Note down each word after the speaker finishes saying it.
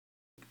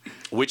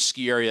Which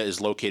ski area is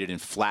located in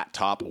Flat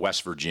Top,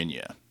 West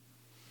Virginia?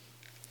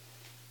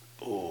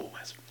 Oh,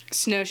 West Virginia.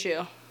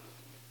 Snowshoe.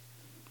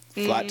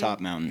 Flat Top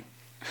Mountain.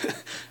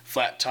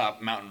 Flat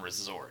Top Mountain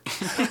Resort.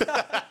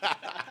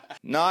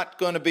 Not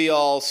going to be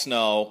all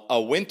snow. A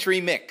wintry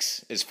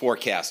mix is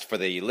forecast for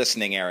the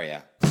listening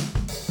area.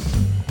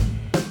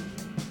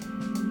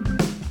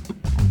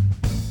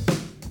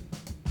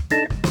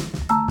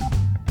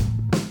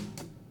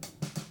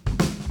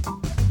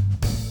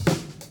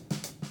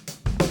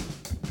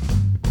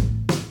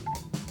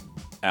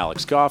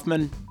 Alex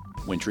Kaufman,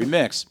 Wintry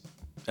Mix,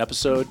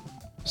 episode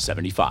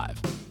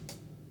 75.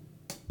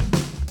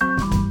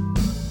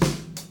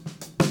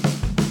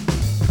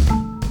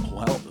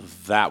 Well,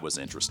 that was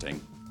interesting.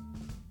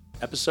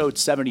 Episode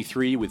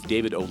 73 with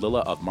David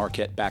Olilla of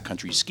Marquette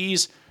Backcountry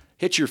Skis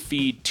hit your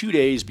feed 2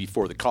 days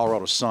before the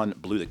Colorado sun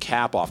blew the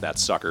cap off that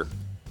sucker.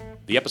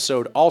 The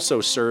episode also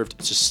served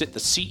to sit the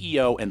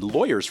CEO and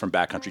lawyers from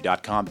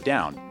Backcountry.com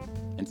down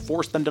and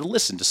force them to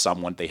listen to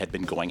someone they had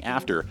been going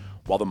after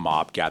while the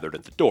mob gathered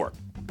at the door.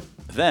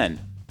 Then,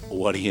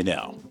 what do you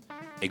know?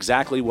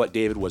 Exactly what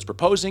David was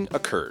proposing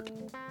occurred.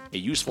 A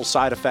useful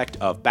side effect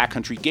of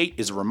Backcountry Gate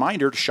is a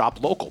reminder to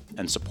shop local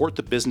and support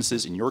the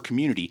businesses in your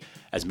community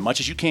as much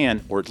as you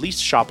can, or at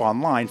least shop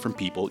online from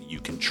people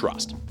you can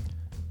trust.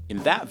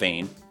 In that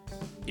vein,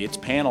 it's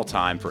panel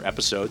time for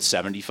episode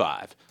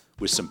 75,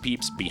 with some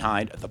peeps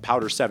behind the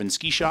Powder 7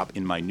 ski shop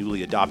in my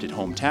newly adopted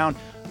hometown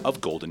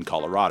of Golden,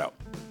 Colorado.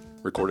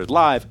 Recorded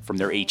live from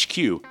their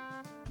HQ,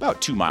 about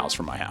 2 miles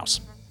from my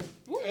house.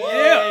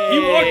 Yeah, he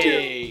walked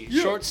in.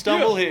 Short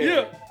stumble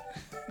here.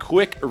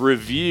 Quick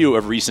review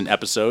of recent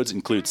episodes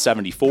includes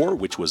 74,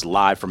 which was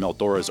live from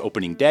Eldora's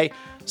opening day,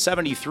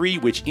 73,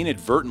 which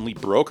inadvertently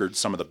brokered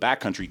some of the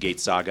Backcountry Gate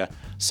saga,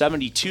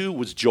 72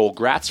 was Joel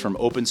Gratz from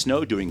Open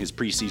Snow doing his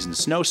preseason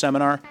snow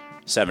seminar,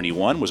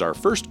 71 was our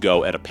first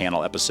go at a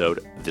panel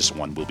episode, This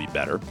One Will Be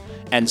Better,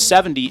 and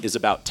 70 is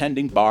about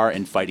tending bar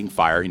and fighting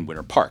fire in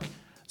Winter Park.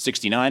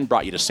 69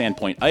 brought you to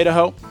Sandpoint,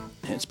 Idaho,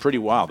 and it's pretty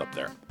wild up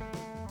there.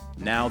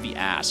 Now the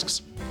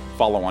asks.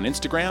 Follow on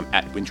Instagram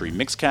at Wintry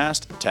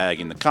Mixcast, tag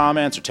in the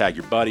comments or tag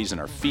your buddies in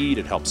our feed.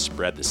 It helps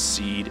spread the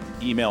seed.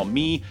 Email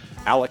me,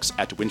 Alex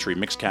at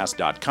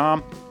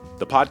wintrymixcast.com.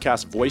 The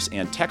podcast voice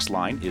and text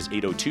line is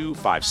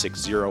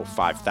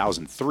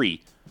 802-560-5003.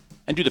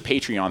 And do the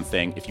Patreon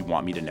thing if you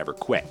want me to never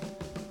quit.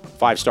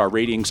 5-star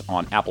ratings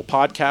on Apple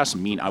Podcasts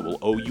mean I will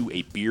owe you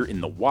a beer in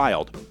the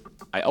wild.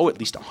 I owe at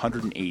least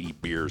 180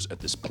 beers at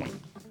this point.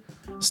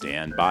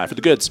 Stand by for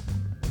the goods.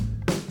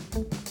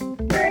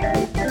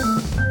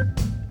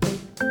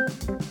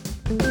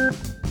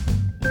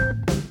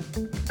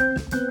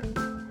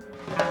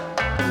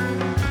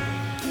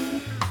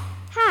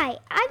 Hi,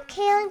 I'm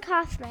Kaylin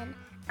Kaufman.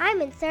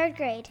 I'm in 3rd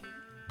grade.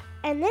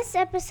 And this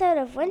episode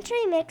of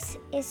Wintry Mix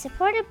is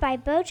supported by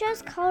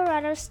Bojo's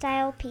Colorado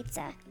Style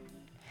Pizza.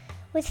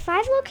 With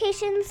 5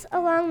 locations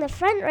along the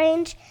Front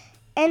Range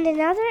and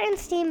another in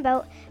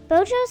Steamboat,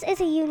 Bojo's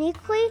is a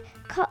uniquely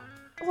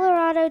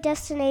Colorado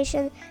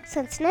destination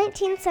since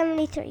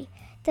 1973.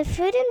 The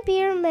food and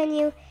beer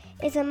menu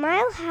is a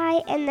mile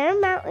high, and their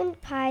mountain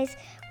pies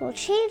will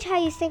change how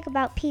you think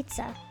about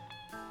pizza.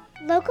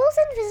 Locals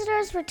and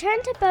visitors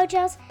return to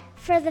Bojo's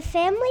for the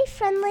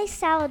family-friendly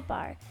salad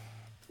bar,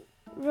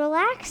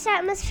 relaxed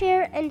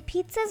atmosphere, and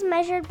pizzas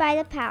measured by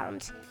the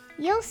pound.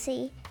 You'll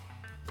see.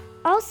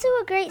 Also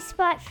a great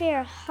spot for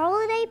a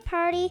holiday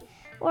party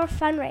or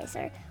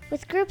fundraiser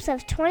with groups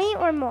of 20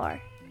 or more.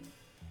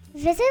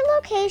 Visit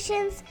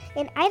locations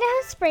in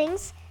Idaho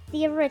Springs,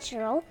 the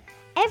original,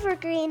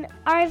 Evergreen,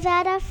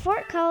 Arvada,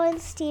 Fort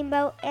Collins,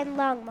 Steamboat, and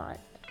Longmont.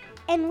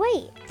 And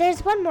wait,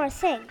 there's one more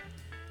thing.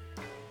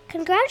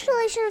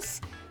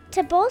 Congratulations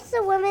to both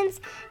the women's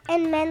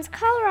and men's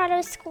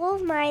Colorado School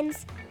of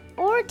Mines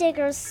or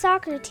Diggers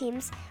soccer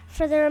teams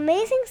for their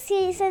amazing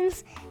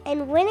seasons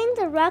and winning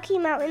the Rocky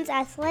Mountains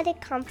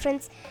Athletic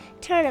Conference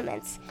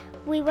tournaments.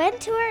 We went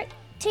to your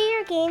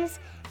games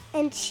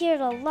and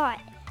cheered a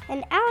lot,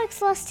 and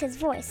Alex lost his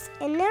voice,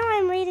 and now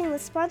I'm reading the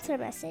sponsor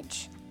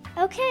message.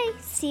 Okay,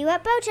 see you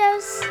at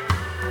Bojo's.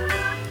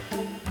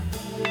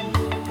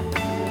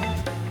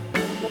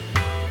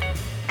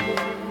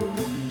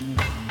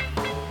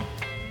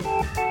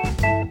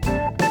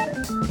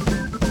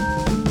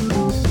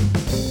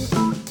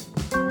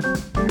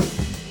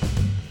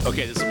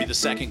 Okay, this will be the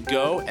second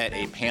go at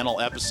a panel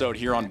episode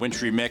here on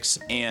Wintry Mix,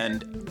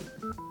 and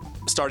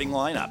starting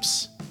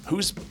lineups.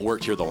 Who's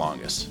worked here the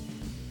longest?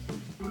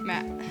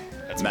 Matt.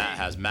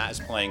 Matt is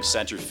playing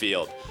center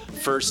field.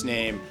 First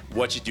name,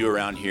 what you do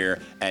around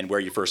here, and where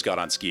you first got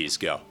on skis.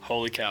 Go.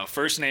 Holy cow.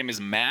 First name is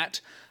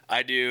Matt.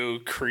 I do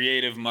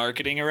creative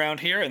marketing around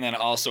here, and then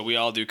also we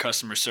all do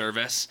customer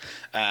service.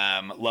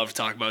 Love to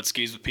talk about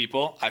skis with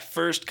people. I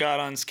first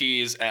got on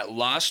skis at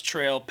Lost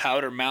Trail,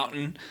 Powder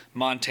Mountain,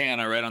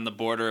 Montana, right on the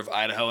border of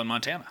Idaho and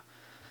Montana.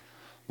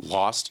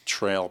 Lost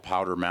Trail,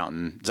 Powder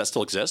Mountain. Does that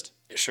still exist?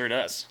 It sure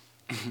does.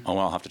 Oh, well,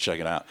 I'll have to check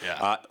it out.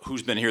 Yeah.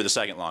 Who's been here the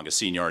second longest,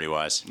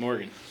 seniority-wise?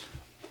 Morgan.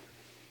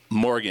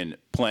 Morgan,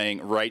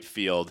 playing right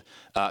field.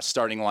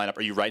 Starting lineup,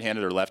 are you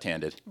right-handed or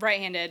left-handed?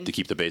 Right-handed. To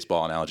keep the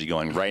baseball analogy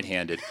going,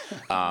 right-handed.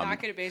 Not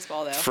good at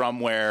baseball, though. From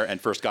where, and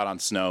first got on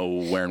snow,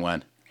 where and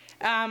when?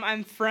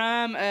 I'm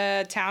from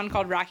a town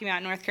called Rocky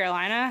Mount, North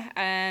Carolina,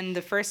 and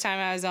the first time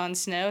I was on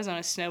snow was on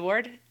a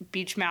snowboard,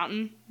 Beach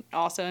Mountain,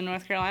 also in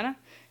North Carolina.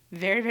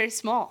 Very, very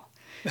small.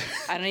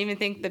 I don't even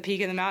think the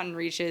peak of the mountain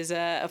reaches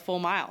a full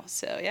mile,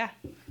 so yeah.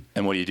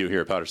 And what do you do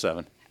here at Powder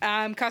 7?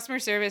 Customer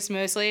service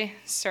mostly,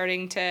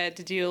 starting to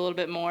do a little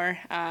bit more.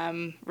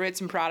 Wrote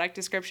some product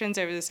descriptions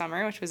over the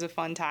summer, which was a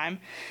fun time.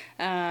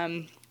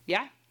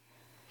 Yeah,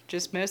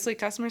 just mostly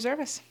customer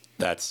service.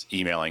 That's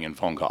emailing and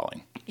phone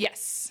calling.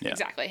 Yes, Yeah.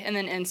 exactly. And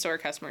then in-store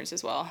customers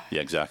as well.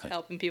 Yeah, exactly.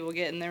 Helping people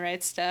get in the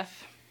right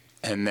stuff.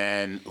 And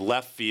then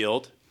left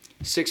field.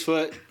 6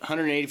 foot,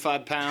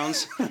 185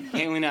 pounds,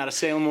 hailing out of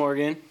Salem,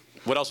 Oregon.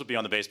 What else would be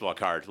on the baseball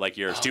card? Like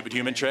your stupid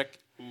human trick?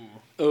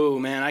 Oh,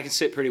 man, I can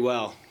sit pretty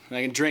well.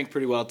 I can drink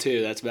pretty well,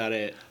 too. That's about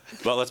it.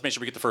 Well, let's make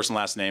sure we get the first and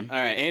last name. All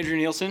right, Andrew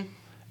Nielsen.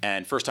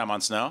 And first time on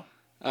snow?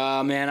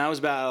 Man, I was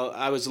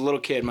a little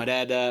kid. My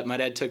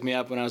dad took me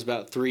up when I was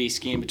about 3,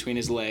 skiing between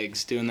his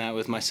legs, doing that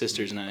with my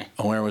sisters and I.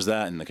 Oh, where was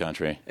that in the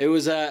country? It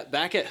was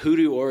back at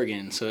Hoodoo,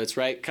 Oregon, so it's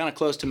right kind of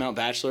close to Mount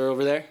Bachelor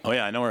over there. Oh,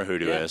 yeah, I know where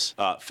Hoodoo Yeah. is.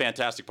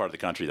 Fantastic part of the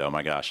country, though,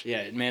 my gosh.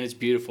 Yeah, man, it's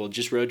beautiful.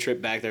 Just road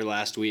trip back there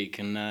last week,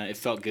 and it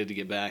felt good to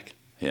get back.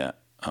 Yeah.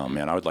 Oh,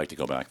 man, I would like to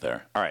go back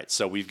there. All right,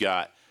 so we've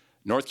got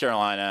North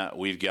Carolina.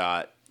 We've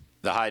got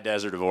the high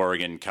desert of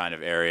Oregon kind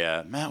of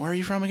area. Matt, where are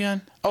you from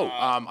again? Oh,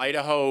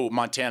 Idaho,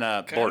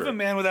 Montana Kind border. of a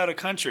man without a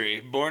country.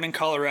 Born in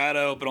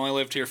Colorado, but only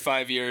lived here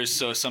 5 years,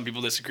 so some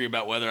people disagree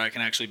about whether I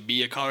can actually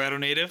be a Colorado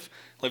native.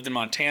 Lived in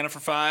Montana for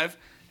 5,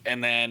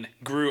 and then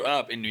grew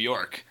up in New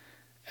York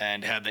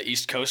and had the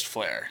East Coast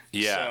flair.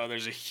 Yeah. So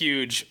there's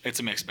it's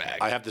a mixed bag.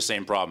 I have the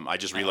same problem. I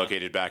just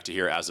relocated back to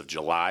here as of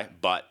July,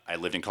 but I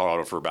lived in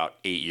Colorado for about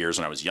 8 years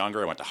when I was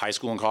younger. I went to high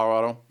school in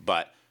Colorado,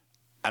 but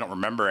I don't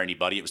remember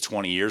anybody. It was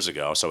 20 years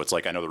ago, so it's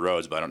like I know the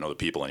roads, but I don't know the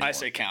people anymore. I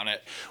say count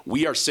it.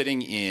 We are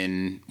sitting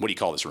in, what do you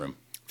call this room?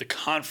 The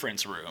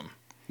conference room.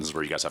 This is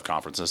where you guys have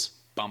conferences.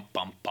 Bum,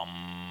 bum,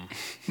 bum.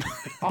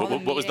 All the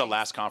What was the meetings.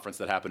 last conference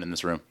that happened in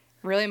this room?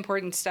 Really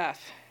important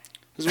stuff.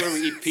 This is where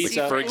we eat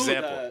pizza. For Ooh,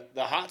 example.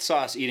 the hot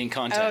sauce eating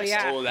contest. Oh,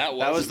 yeah. Oh, that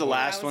That was the important.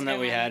 last was one a that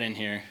good we one. had in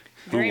here.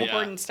 Very Yeah.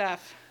 important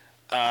stuff.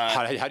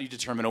 How do you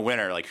determine a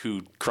winner? Like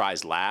who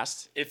cries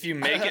last? If you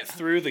make it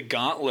through the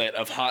gauntlet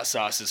of hot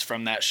sauces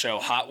from that show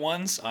Hot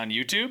Ones on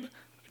YouTube,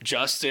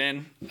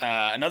 Justin,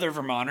 another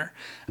Vermonter,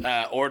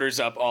 orders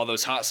up all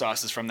those hot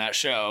sauces from that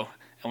show,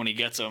 and when he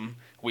gets them,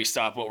 we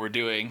stop what we're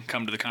doing,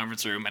 come to the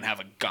conference room, and have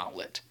a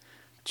gauntlet.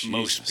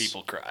 Most Jesus.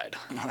 people cried.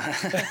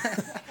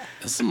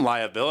 There's some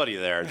liability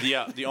there.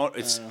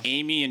 It's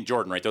Amy and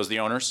Jordan, right? Those are the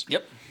owners?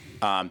 Yep.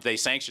 They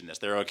sanctioned this.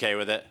 They're okay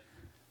with it?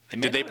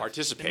 Did they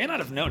participate? They may not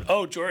have known.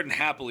 Oh, Jordan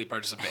happily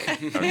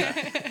participated.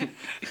 Okay.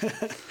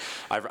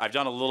 I've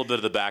done a little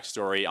bit of the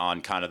backstory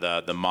on kind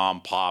of the mom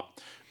pop.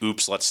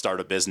 Oops, let's start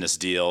a business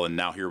deal, and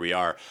now here we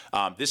are.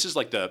 This is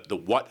like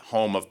the what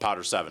home of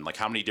Powder 7. Like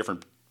how many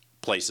different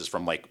places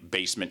from like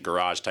basement,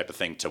 garage type of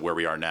thing to where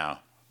we are now?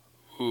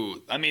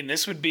 Ooh, I mean,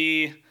 this would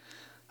be,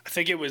 I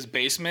think it was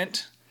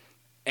basement,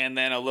 and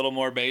then a little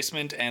more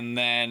basement, and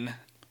then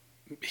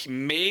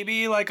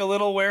maybe like a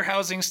little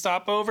warehousing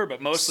stopover, but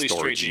mostly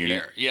Storage straight to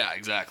unit. here. Yeah,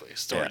 exactly.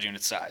 Storage Yeah.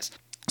 unit size.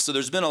 So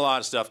there's been a lot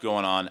of stuff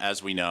going on,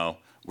 as we know.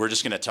 We're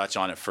just going to touch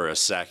on it for a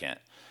second.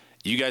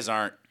 You guys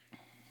aren't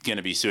going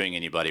to be suing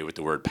anybody with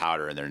the word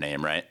powder in their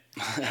name, right?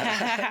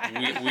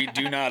 We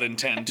do not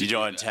intend to. You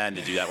don't intend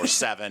to do that. We're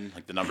 7,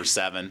 like the number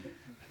 7.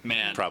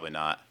 Man, Probably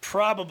not.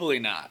 probably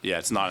not. Yeah,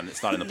 it's not in the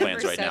plans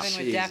Number right now. 7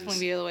 would Jesus. definitely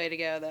be the way to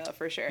go, though,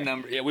 for sure.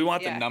 Number. Yeah, we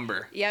want Yeah. the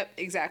number. Yep,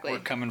 exactly. We're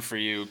coming for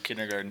you,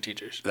 kindergarten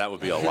teachers. That would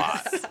be a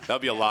lot. That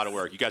would be a lot of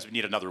work. You guys would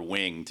need another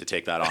wing to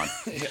take that on.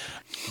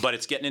 But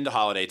it's getting into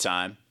holiday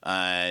time,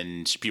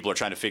 and people are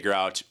trying to figure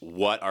out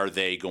what are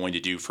they going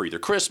to do for either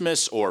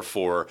Christmas or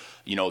for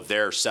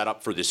their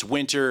setup for this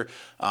winter.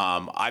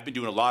 I've been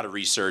doing a lot of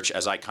research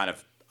as I kind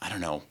of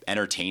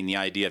entertain the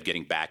idea of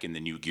getting back in the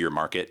new gear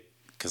market.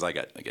 Because I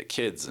got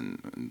kids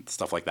and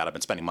stuff like that. I've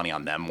been spending money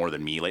on them more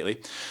than me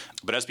lately.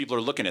 But as people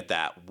are looking at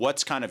that,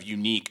 what's kind of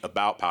unique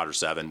about Powder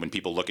 7 when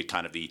people look at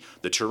kind of the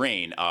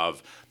terrain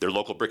of their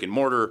local brick and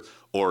mortar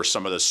or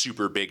some of the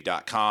super big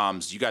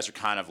 .coms? You guys are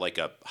kind of like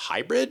a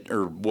hybrid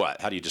or what?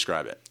 How do you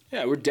describe it?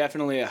 Yeah, we're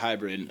definitely a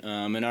hybrid,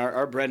 and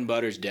our bread and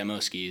butter is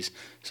demo skis.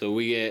 So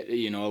we get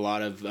a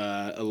lot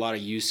of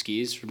used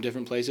skis from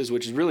different places,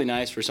 which is really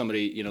nice for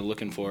somebody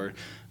looking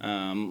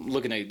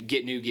to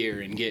get new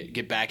gear and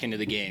get back into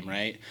the game,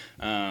 right?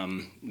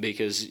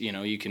 Because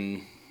you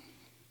can.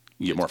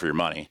 You get more for your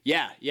money.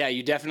 Yeah,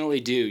 you definitely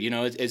do.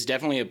 It's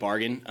definitely a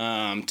bargain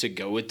to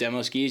go with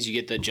demo skis. You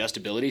get the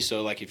adjustability,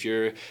 so like if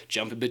you're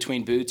jumping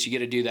between boots, you get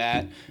to do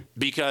that.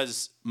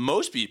 Because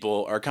most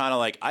people are kind of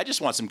like, I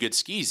just want some good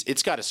skis.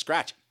 It's got a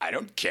scratch. I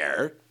don't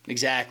care.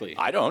 Exactly.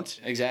 I don't.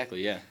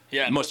 Exactly. Yeah.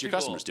 Yeah, and Most of your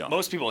customers don't.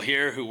 Most people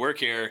here who work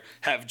here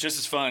have just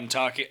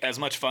as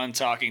much fun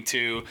talking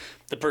to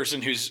the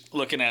person who's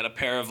looking at a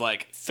pair of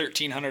like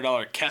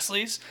 $1,300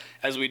 Kessleys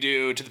as we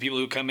do to the people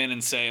who come in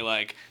and say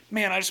like,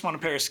 man, I just want a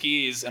pair of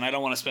skis and I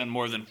don't want to spend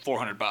more than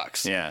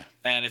 $400. Yeah.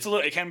 And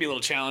it can be a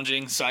little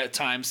challenging at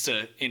times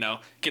to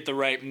get the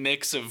right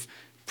mix of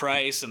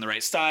price and the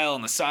right style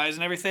and the size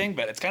and everything,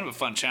 but it's kind of a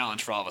fun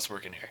challenge for all of us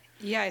working here.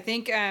 Yeah, I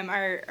think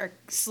our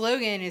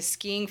slogan is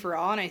skiing for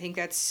all, and I think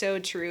that's so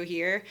true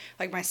here.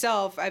 Like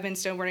myself, I've been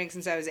snowboarding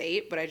since I was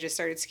 8, but I just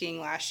started skiing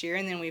last year,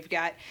 and then we've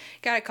got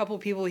a couple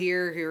people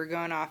here who are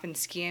going off and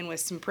skiing with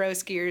some pro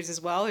skiers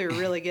as well who are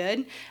really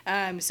good.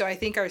 So I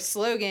think our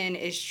slogan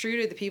is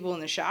true to the people in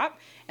the shop,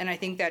 and I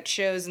think that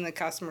shows in the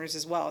customers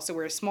as well. So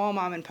we're a small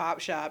mom and pop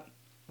shop,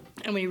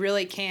 and we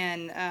really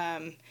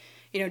can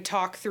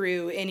talk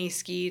through any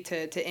ski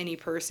to any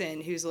person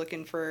who's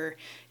looking for,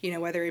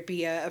 whether it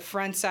be a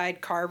front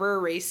side carver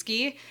race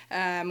ski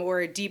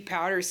or a deep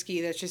powder ski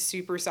that's just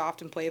super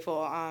soft and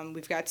playful.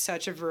 We've got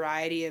such a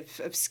variety of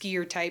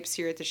skier types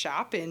here at the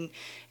shop, and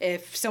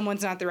if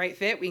someone's not the right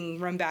fit, we can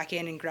run back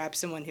in and grab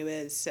someone who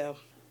is. So,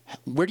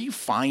 where do you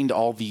find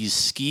all these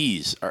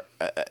skis?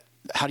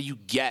 How do you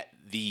get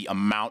the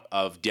amount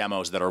of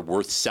demos that are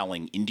worth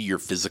selling into your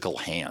physical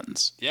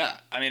hands? Yeah,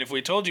 I mean, if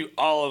we told you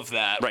all of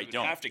that, right, we'd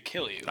have to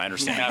kill you. I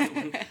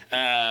understand.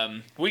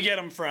 We get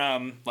them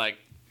from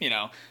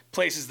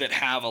places that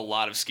have a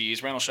lot of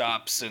skis, rental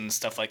shops and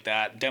stuff like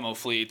that, demo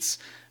fleets,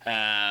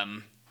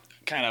 kind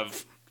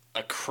of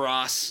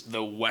across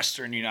the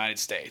western United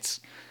States.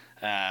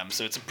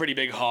 So it's a pretty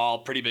big haul,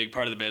 pretty big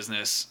part of the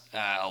business.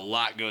 A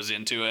lot goes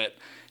into it,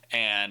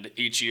 and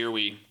each year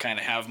we kind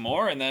of have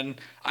more. And then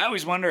I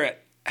always wonder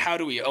how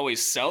do we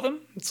always sell them?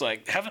 It's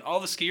like, haven't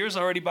all the skiers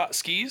already bought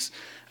skis?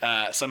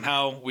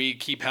 Somehow we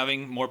keep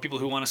having more people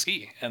who want to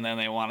ski, and then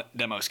they want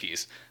demo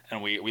skis.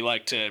 And we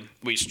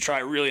try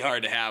really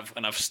hard to have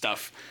enough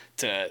stuff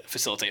to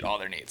facilitate all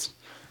their needs.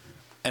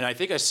 And I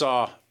think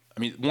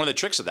one of the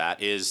tricks of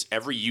that is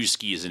every used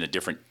ski is in a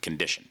different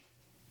condition,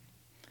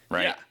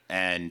 right? Yeah.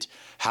 And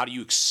how do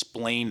you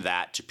explain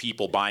that to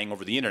people buying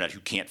over the internet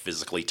who can't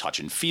physically touch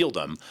and feel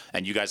them?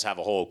 And you guys have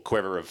a whole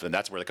quiver and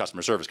that's where the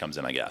customer service comes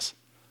in, I guess.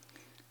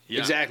 Yeah.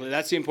 Exactly.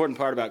 That's the important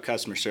part about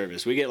customer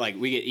service. We get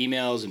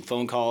emails and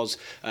phone calls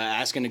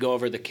asking to go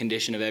over the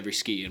condition of every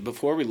ski. And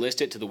before we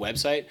list it to the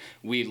website,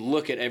 we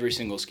look at every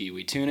single ski.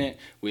 We tune it.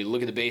 We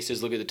look at the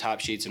bases, look at the top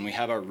sheets, and we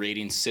have our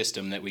rating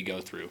system that we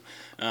go through.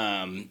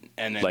 And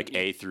then like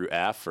A through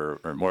F or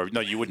more.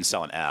 No, you wouldn't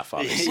sell an F,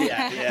 obviously.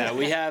 Yeah.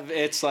 We have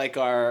it's like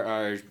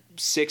our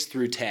 6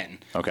 through 10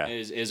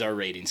 okay. is our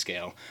rating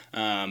scale.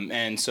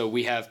 And so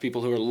we have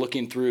people who are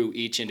looking through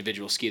each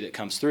individual ski that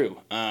comes through.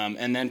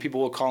 And then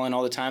people will call in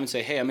all the time and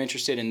say, hey, I'm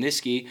interested in this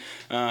ski.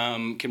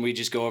 Can we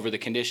just go over the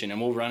condition? And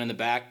we'll run in the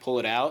back, pull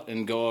it out,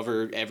 and go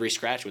over every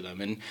scratch with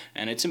them.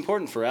 And it's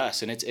important for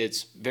us, and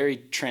it's very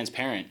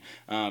transparent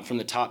from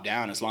the top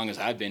down, as long as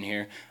I've been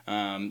here,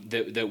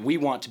 that we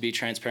want to be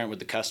transparent with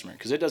the customer,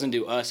 because it doesn't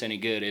do us any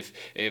good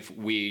if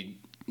we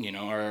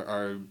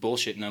are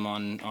bullshitting them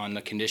on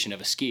the condition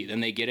of a ski. Then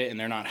they get it and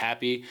they're not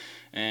happy,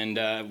 and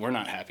we're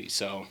not happy.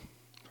 So,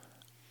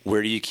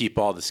 where do you keep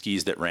all the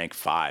skis that rank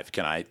 5?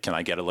 Can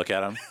I get a look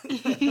at them?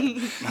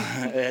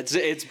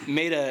 It's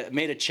made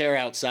a chair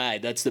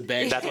outside. That's the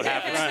bench. That's what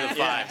happens to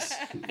the 5s.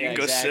 You can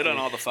go sit on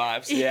all the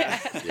 5s. Yeah.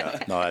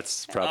 No,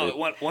 that's probably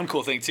one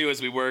cool thing too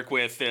is we work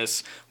with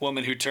this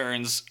woman who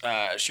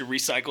she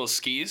recycles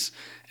skis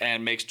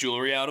and makes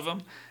jewelry out of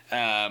them,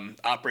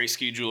 après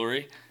ski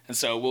jewelry. And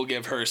so we'll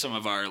give her some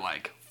of our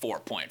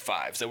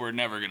 4.5s that we're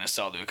never going to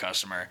sell to a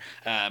customer,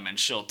 and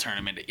she'll turn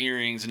them into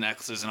earrings and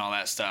necklaces and all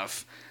that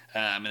stuff.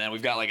 And then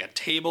we've got a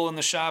table in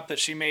the shop that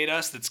she made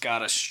us that's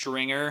got a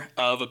stringer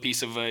of a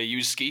piece of a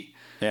used ski.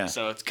 Yeah.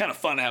 So it's kind of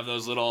fun to have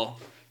those little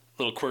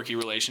quirky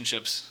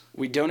relationships.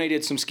 We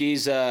donated some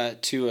skis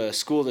to a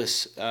school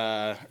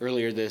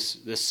earlier this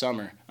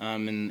summer,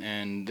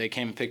 and they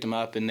came and picked them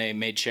up, and they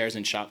made chairs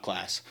in shop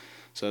class.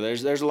 So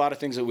there's a lot of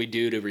things that we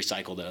do to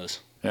recycle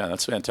those. Yeah,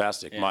 that's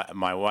fantastic. Yeah.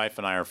 My wife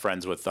and I are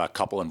friends with a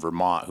couple in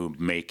Vermont who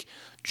make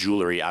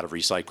jewelry out of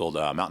recycled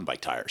mountain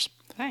bike tires.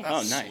 Nice.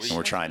 Oh, nice. And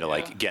we're trying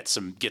to get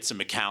some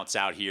accounts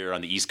out here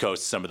on the East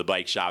Coast, some of the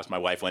bike shops. My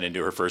wife went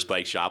into her first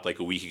bike shop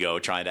a week ago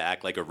trying to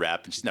act like a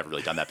rep, and she's never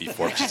really done that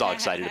before, but she's all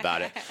excited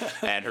about it.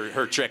 And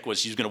her trick was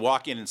she's going to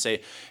walk in and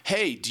say,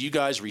 hey, do you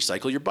guys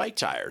recycle your bike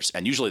tires?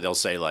 And usually they'll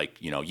say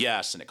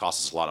yes, and it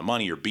costs us a lot of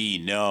money, or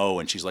B, no.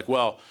 And she's like,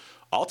 well,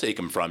 I'll take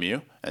them from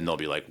you. And they'll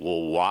be like,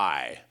 well,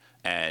 why?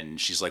 And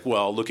she's like,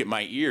 well, look at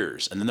my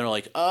ears. And then they're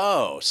like,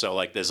 oh.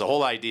 So there's a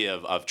whole idea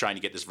of trying to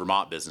get this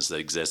Vermont business that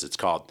exists. It's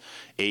called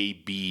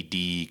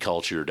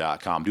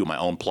abdculture.com. I'm doing my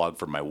own plug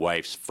for my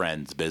wife's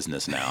friend's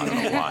business now. I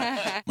don't know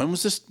why. When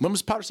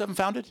was Powder 7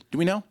 founded? Do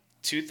we know?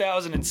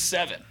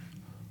 2007.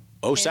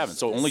 07.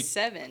 So only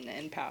 7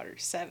 and Powder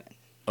 7.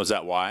 Oh, is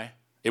that why?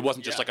 It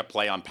wasn't just a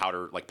play on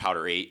Powder, like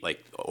Powder 8,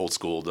 like old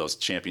school, those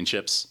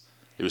championships.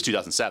 It was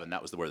 2007.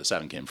 That was where the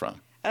 7 came from.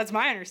 That's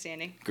my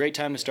understanding. Great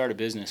time to start a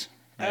business.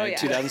 Oh, yeah.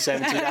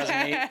 2007,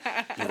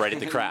 2008. Right at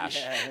the crash.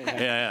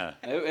 Yeah.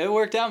 It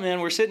worked out, man.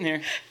 We're sitting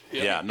here.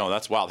 Yeah, no,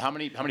 that's wild. How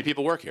many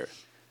people work here?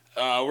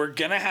 We're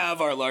gonna have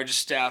our largest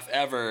staff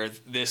ever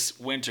this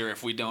winter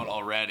if we don't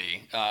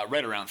already.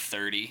 Right around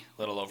 30,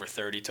 a little over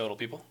 30 total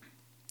people.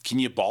 Can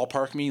you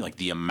ballpark me like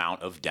the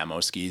amount of demo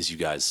skis you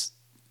guys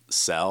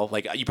sell?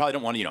 Like you probably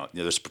don't want to,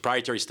 there's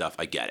proprietary stuff.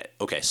 I get it.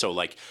 Okay, so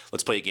like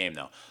let's play a game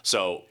though.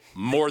 So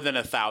more than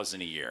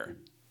 1,000 a year,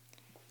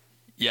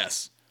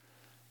 Yes.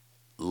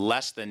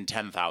 less than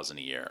 10,000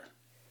 a year.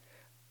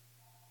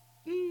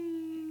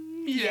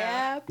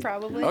 Yeah,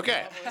 probably.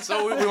 Okay,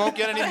 so we won't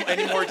get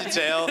any more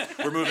detail.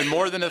 We're moving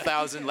more than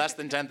 1,000, less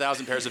than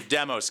 10,000 pairs of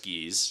demo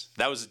skis.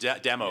 That was a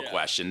demo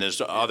question.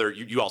 There's other.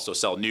 You also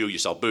sell new. You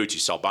sell boots. You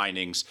sell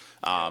bindings,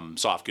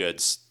 soft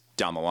goods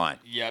down the line.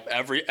 Yep.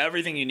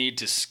 Everything you need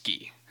to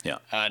ski. Yeah.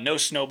 No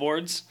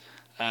snowboards.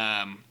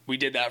 We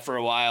did that for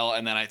a while,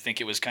 and then I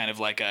think it was kind of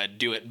like a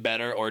do it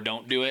better or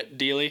don't do it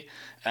dealy.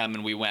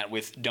 And we went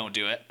with don't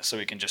do it, so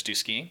we can just do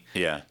skiing.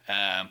 Yeah.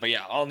 But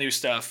yeah, all new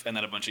stuff and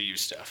then a bunch of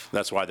used stuff.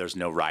 That's why there's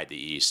no Ride the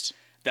East.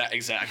 That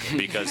exactly.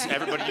 Because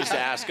everybody used to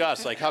ask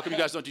us, like, how come you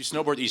guys don't do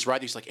snowboard the East, ride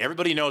the East? Like,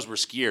 everybody knows we're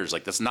skiers.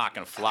 Like, that's not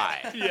going to fly.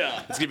 Yeah.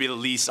 It's going to be the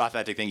least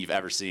authentic thing you've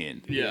ever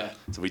seen. Yeah.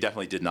 So we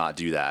definitely did not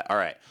do that. All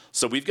right.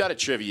 So we've got a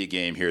trivia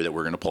game here that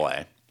we're going to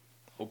play.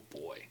 Oh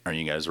boy. Are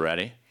you guys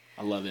ready?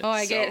 I love it. Oh,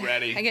 I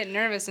ready. get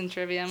nervous in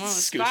trivia. I'm on the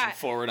Scooching spot.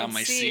 forward on Let's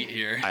my see. seat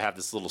here. I have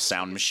this little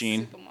sound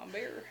machine. Come on,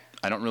 bear.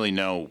 I don't really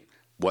know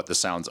what the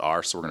sounds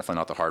are, so we're going to find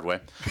out the hard way.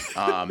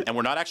 And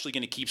we're not actually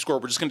going to keep score.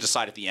 We're just going to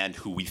decide at the end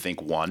who we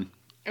think won.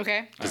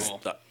 Okay.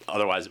 Cool.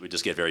 Otherwise, it would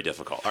just get very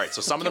difficult. All right,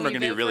 so some of them are going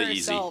to be really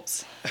easy.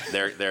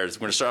 We're going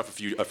to start off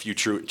with a few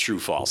true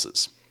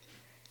falses.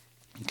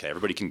 Okay,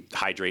 everybody can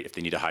hydrate if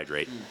they need to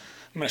hydrate.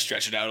 I'm going to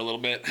stretch it out a little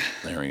bit.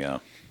 There we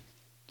go.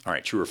 All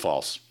right, true or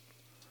false?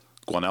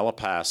 Guanella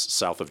Pass,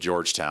 south of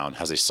Georgetown,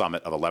 has a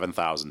summit of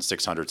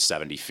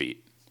 11,670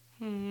 feet.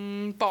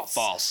 False.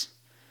 False.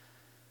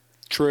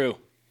 True.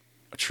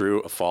 A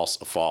true, a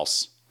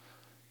false.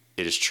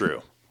 It is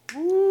true.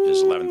 It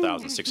is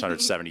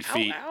 11,670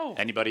 feet. ow.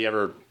 Anybody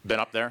ever been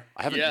up there?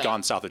 I haven't Yeah.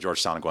 gone south of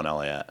Georgetown and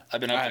Guanella yet. I've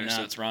been up I have there, so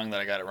not. it's wrong that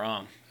I got it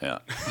wrong. Yeah.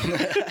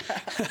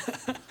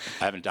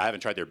 I haven't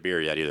tried their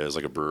beer yet either. There's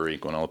like a brewery,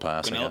 Guanella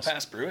Pass. I Vanilla guess.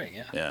 Pass Brewing,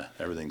 yeah. Yeah,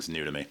 everything's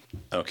new to me.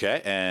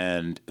 Okay,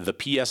 and the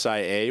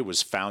PSIA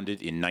was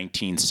founded in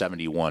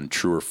 1971.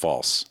 True or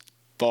false?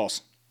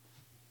 False.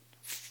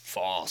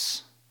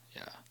 False.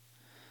 Yeah.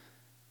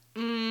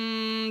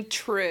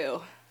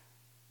 True.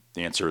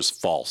 The answer is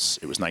false.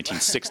 It was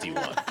 1961.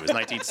 It was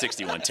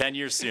 1961. 10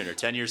 years sooner.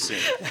 10 years sooner.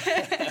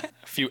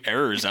 A few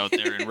errors out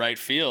there in right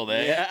field,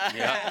 eh?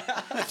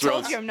 Yeah.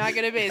 Told you I'm not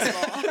good at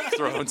baseball.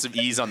 Throwing some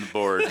E's on the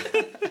board.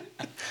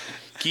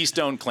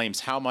 Keystone claims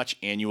how much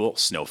annual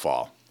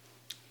snowfall?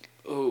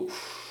 Ooh.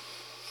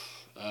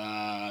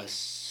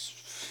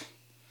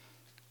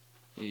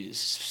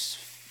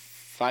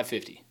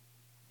 550.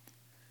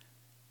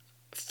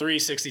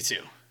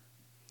 362.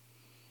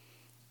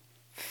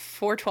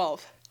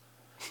 412.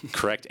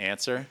 Correct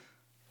answer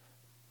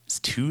is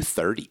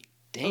 230.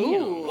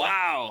 Damn.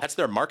 Wow. That's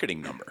their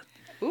marketing number.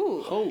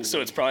 Ooh.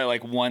 So it's probably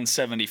like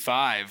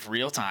 175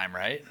 real time,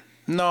 right?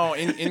 No,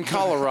 in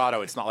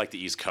Colorado, it's not like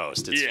the East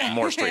Coast. It's Yeah.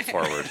 more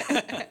straightforward.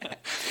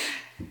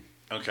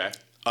 Okay.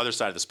 Other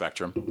side of the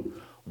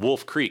spectrum.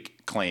 Wolf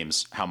Creek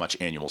claims how much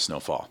annual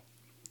snowfall?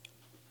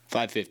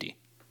 550.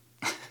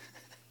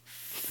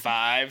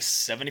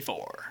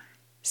 574.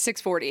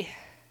 640.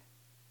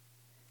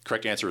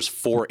 Correct answer is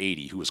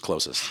 480. Who was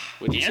closest?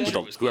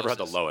 Andrew was Whoever had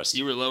the closest. lowest.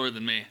 You were lower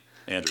than me.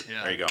 Andrew,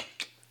 Yeah. there you go.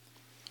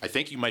 I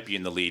think you might be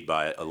in the lead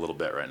by a little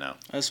bit right now.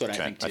 That's what I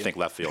Okay, think, too. I think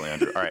left field,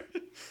 Andrew. All right.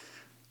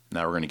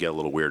 Now we're going to get a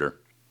little weirder.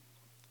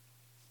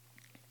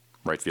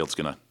 Right field's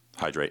going to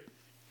hydrate.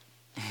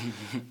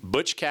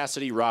 Butch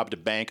Cassidy robbed a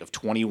bank of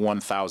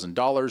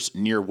 $21,000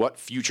 near what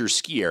future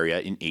ski area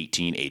in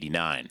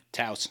 1889?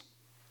 Taos.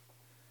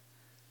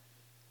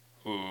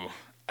 Ooh,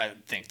 I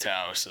think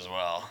Taos as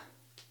well.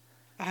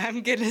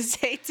 I'm going to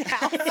say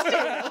Taos.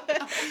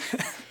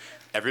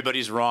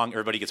 Everybody's wrong.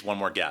 Everybody gets one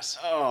more guess.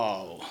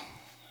 Oh.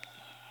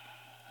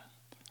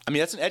 I mean,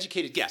 that's an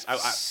educated guess. I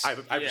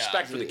Yeah.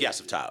 respect for the guess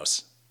of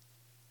Taos.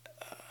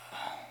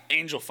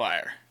 Angel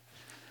Fire.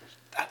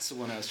 That's the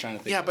one I was trying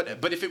to think Yeah,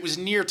 of. but if it was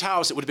near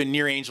Taos, it would have been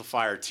near Angel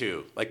Fire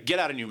too. Like, get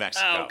out of New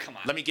Mexico. Oh, come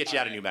on. Let me get you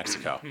out of New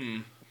Mexico.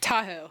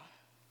 Tahoe.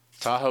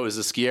 Tahoe is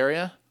the ski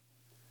area?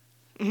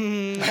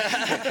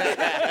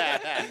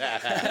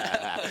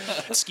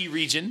 Ski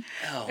region.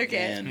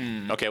 Okay.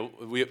 Man. Okay,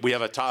 we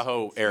have a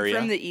Tahoe area.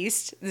 From the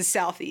east, the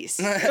southeast.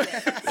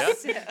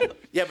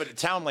 Yeah, but a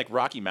town like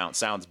Rocky Mount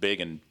sounds big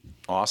and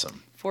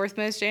awesome. Fourth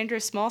most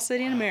dangerous small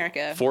city in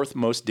America. Fourth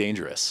most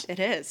dangerous. It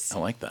is. I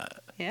like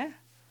that. Yeah.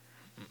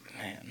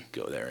 Man.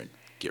 Go there and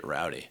get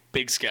rowdy.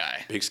 Big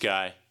Sky. Big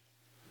Sky.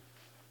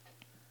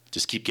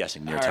 Just keep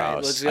guessing near All right,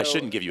 Taos. let's I go,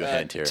 shouldn't give you a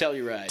hint here.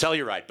 Telluride.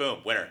 Telluride. Boom.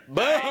 Winner.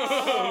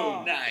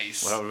 Oh,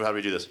 nice. How do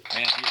we do this?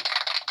 Man,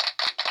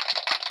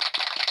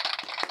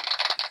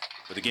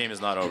 But the game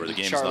is not over. The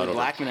game is Charlie not over.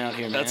 Blackman out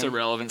here, man. That's a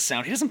relevant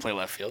sound. He doesn't play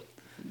left field.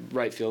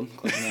 Right field.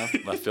 Close enough.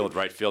 Left field,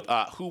 right field.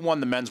 Who won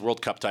the Men's World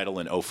Cup title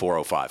in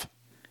 04-05?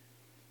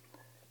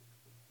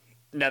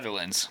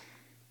 Netherlands.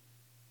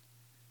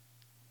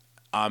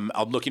 I'm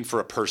looking for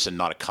a person,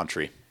 not a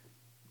country.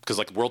 Because,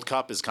 like, World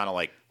Cup is kind of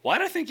like... Why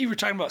did I think you were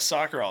talking about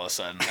soccer all of a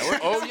sudden?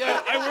 Oh,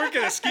 yeah. I work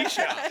at a ski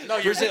shop. No,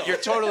 you're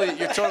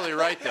totally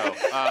right, though.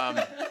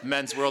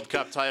 Men's World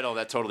Cup title,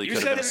 that totally could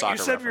have been a soccer You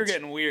said we were reference.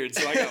 getting weird,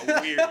 so I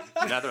got weird.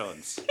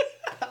 Netherlands.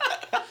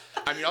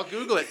 I mean, I'll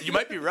Google it. You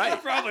might be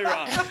right. Probably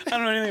wrong. I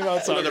don't know anything about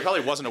No, soccer. there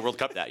probably wasn't a World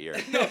Cup that year.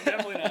 No,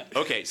 definitely not.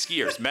 Okay,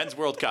 skiers. Men's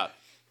World Cup.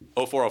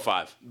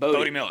 04-05.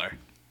 Bodie Miller.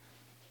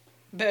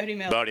 Bodie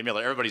Miller. Bodie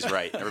Miller. Everybody's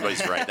right.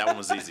 Everybody's right. That one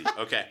was easy.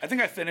 Okay. I think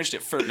I finished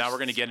it first. Now we're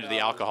going to get into the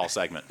alcohol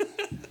segment.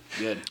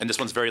 Good. And this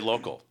one's very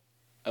local.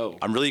 Oh.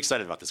 I'm really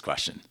excited about this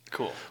question.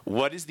 Cool.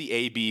 What is the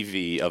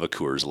ABV of a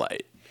Coors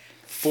Light?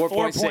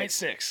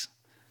 4.6.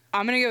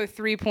 I'm going to go with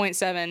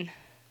 3.7.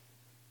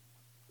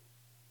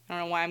 I don't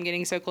know why I'm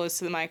getting so close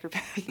to the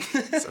microphone.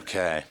 It's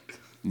okay.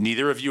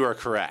 Neither of you are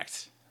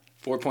correct.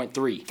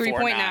 4.3.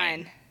 3.9.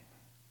 I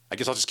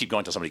guess I'll just keep going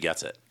until somebody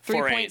gets it.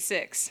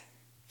 3.6.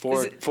 4.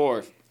 Is it-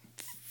 4.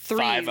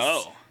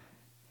 5-0.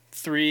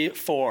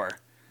 3-4.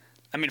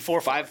 I mean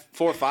 4-5. 5.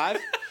 4. 5.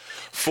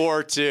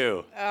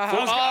 4-2.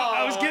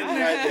 I was getting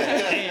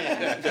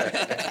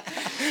there.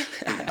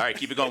 All right,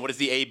 keep it going. What is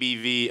the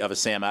ABV of a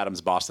Sam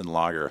Adams Boston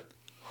Lager?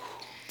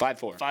 5.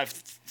 4.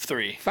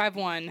 5-3.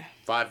 5.1.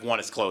 5-1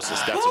 is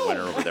closest. That's a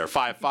winner over there.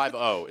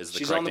 5-5-0 is the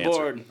She's correct on the answer.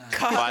 board.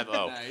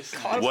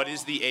 5-0. What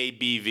is the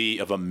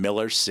ABV of a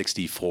Miller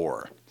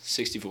 64?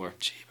 64.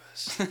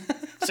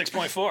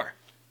 6.4.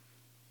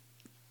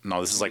 No,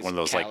 this is like one of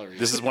those Calories. like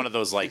this is one of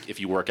those like if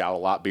you work out a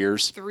lot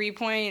beers.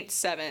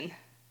 3.7.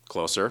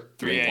 Closer.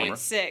 3.8.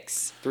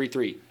 3.6.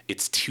 3.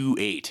 It's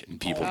 2.8 and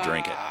people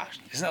drink it.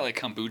 Isn't that like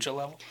kombucha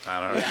level?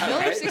 I don't know.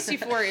 Miller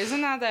 64,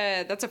 isn't that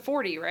that's a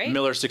 40, right?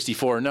 Miller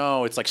 64.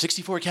 No, it's like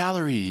 64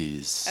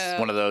 calories.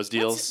 One of those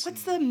deals.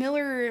 What's the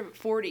Miller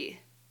 40?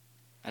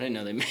 I didn't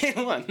know they made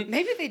one.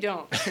 Maybe they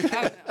don't. I don't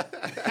know.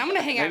 I'm going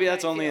to hang out. Maybe in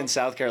that's my only in field.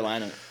 South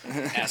Carolina.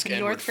 Ask North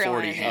Edward 40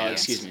 Carolina. Oh,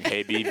 hands. excuse me.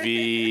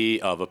 ABV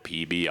of a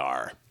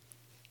PBR.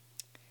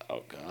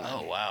 Oh, God.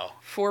 Oh, wow.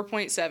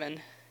 4.7.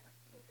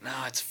 No,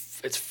 it's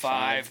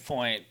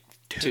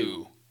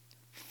 5.2.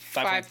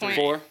 5.3.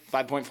 4.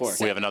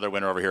 5.4. We have another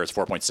winner over here. It's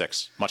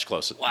 4.6. Much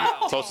closer. Wow.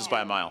 Closest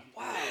by a mile.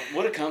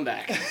 What a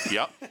comeback.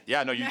 Yep.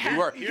 Yeah, no, you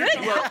are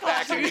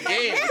back in the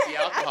game with the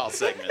alcohol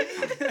segment.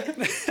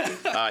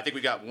 I think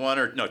we got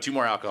two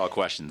more alcohol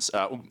questions.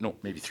 No,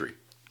 maybe 3.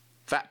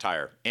 Fat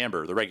Tire,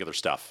 Amber, the regular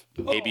stuff.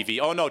 ABV.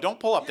 Oh, no, don't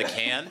pull up the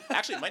can.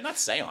 Actually, it might not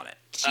say on it.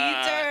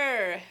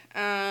 Cheater.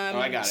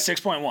 I got it.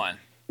 6.1.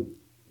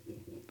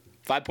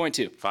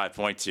 5.2.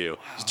 5.2.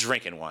 He's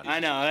drinking one. I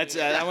know. That's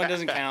that one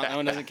doesn't count. That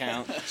one doesn't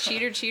count.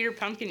 Cheater,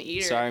 pumpkin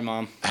eater. Sorry,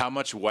 Mom. How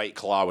much White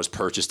Claw was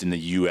purchased in the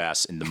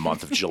U.S. in the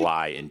month of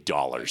July in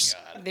dollars?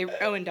 They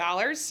in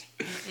dollars.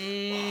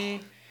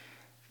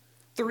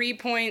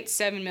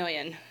 3.7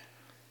 million.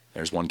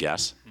 There's one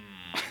guess.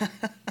 I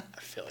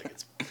feel like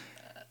it's.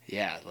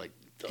 Yeah, like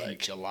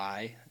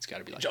July. It's got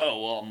to be like.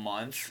 Oh, well, a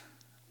month.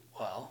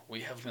 Well,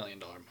 we have $1 million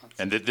months.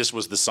 And this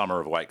was the summer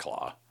of White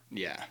Claw.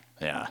 Yeah.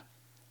 Yeah.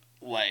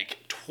 Like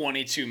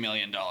 $22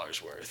 million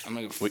worth. I'm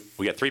gonna go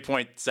We got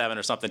 3.7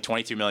 or something,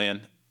 22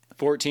 million.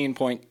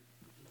 14.6.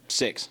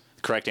 The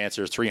correct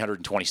answer is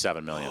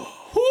 327 million.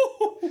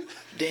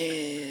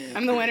 Damn.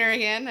 I'm the winner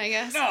again, I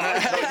guess.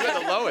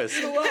 You're the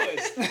lowest.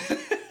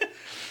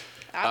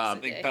 I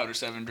think Powder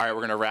 7. All right,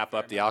 we're going to wrap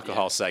up the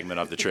alcohol segment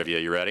of the trivia.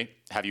 You ready?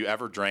 Have you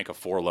ever drank a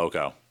Four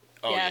Loko?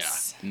 Oh,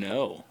 Yes.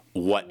 No.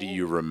 What do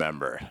you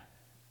remember?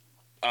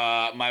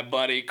 yeah. My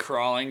buddy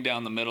crawling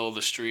down the middle of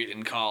the street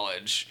in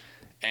college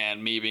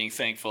and me being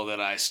thankful that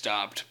I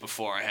stopped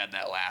before I had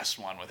that last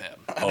one with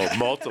him. Oh,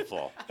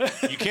 multiple.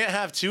 You can't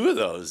have 2 of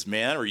those,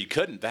 man, or you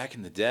couldn't back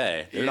in the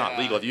day. They're not Yeah.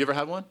 legal. Have you ever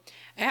had one?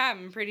 Yeah,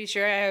 I'm pretty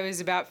sure I was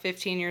about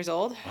 15 years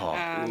old.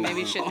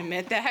 Maybe shouldn't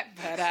admit that,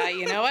 but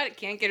you know what?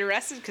 Can't get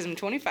arrested because I'm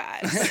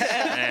 25.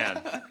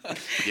 Man.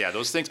 Yeah,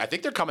 those things, I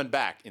think they're coming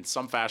back in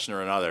some fashion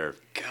or another.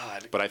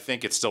 God. But I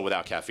think it's still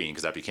without caffeine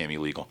because that became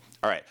illegal.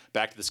 All right,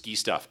 back to the ski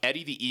stuff.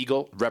 Eddie the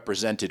Eagle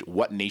represented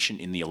what nation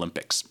in the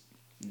Olympics?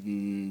 Do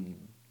you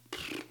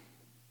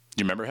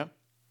remember him?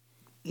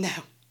 No.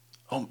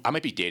 Oh, I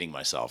might be dating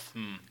myself.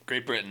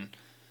 Great Britain.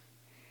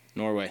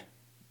 Norway.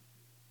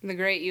 The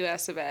great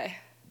US of A.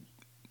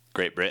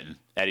 Great Britain.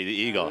 Eddie the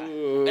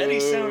Eagle. Eddie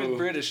sounded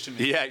British to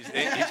me. Yeah,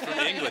 he's from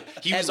England.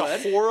 He was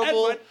Edward. a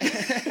horrible.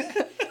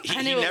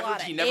 I knew a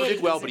lot He of never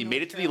did well, Eddies but he in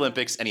made North it to the Carolina.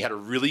 Olympics, and he had a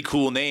really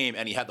cool name,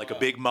 and he had like a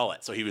big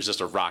mullet, so he was just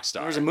a rock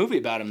star. There was a movie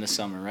about him this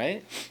summer,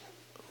 right?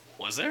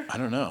 Was there? I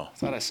don't know, I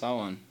thought I saw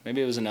one.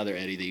 Maybe it was another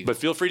Eddie the Eagle. but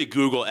feel free to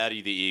Google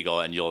Eddie the Eagle,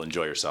 and you'll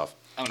enjoy yourself.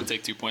 I'm going to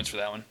take 2 points for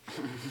that one.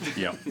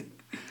 Yeah.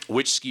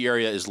 Which ski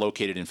area is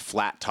located in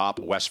Flat Top,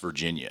 West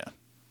Virginia?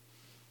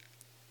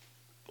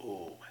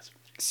 Oh,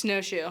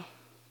 Snowshoe.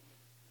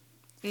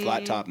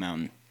 Flat Top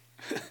Mountain.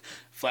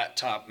 Flat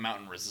Top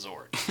Mountain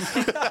Resort.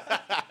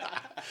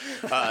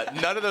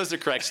 None of those are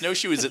correct.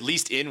 Snowshoe is at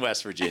least in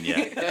West Virginia.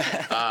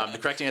 The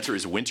correct answer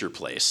is Winter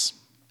Place.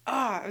 Oh,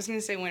 I was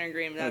gonna say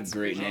wintergreen, but that's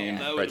great name.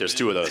 Right, there's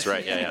two of those,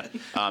 right? Yeah.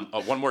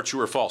 One more,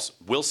 true or false.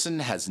 Wilson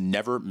has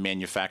never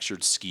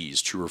manufactured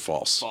skis. True or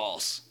false?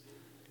 False.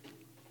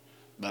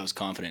 I was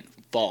confident.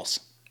 False.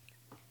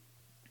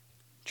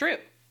 True.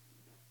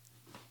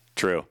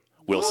 True.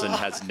 Wilson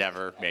has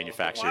never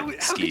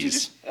manufactured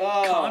skis.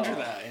 Conjure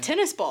that.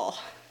 Tennis ball.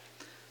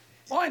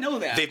 Oh, I know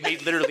that. They've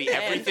made literally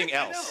everything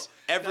else.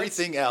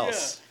 Everything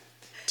else.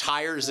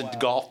 Tires and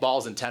golf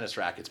balls and tennis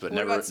rackets, but What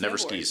never about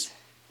snowboards? skis.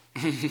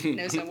 No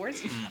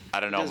snowboards. I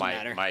don't know. Doesn't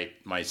matter.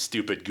 My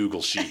stupid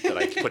Google sheet that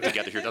I put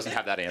together here doesn't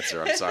have that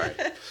answer. I'm sorry.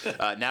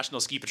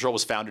 National Ski Patrol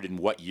was founded in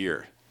what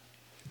year?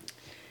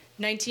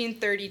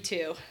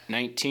 1932.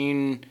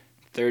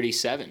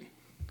 1937.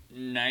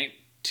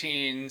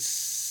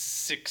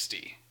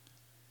 1960.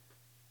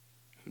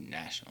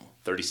 National.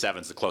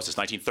 37 is the closest.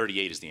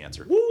 1938 is the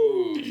answer.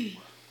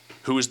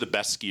 Who is the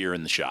best skier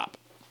in the shop?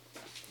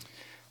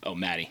 Oh,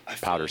 Maddie.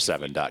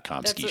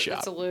 Powder7.com ski shop.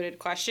 That's a loaded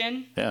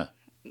question. Yeah.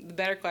 The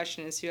better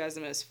question is who has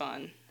the most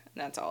fun. And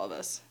that's all of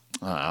us.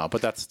 Oh,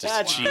 but that's just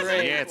That's an easy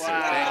great. answer.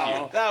 Wow.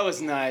 Thank you. That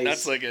was nice.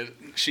 That's like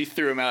she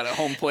threw him out at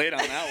home plate on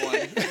that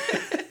one.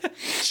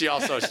 She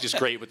also is just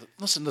great with.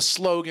 Listen, the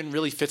slogan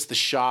really fits the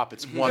shop.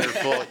 It's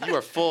wonderful. You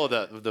are full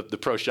of the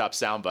Pro Shop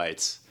sound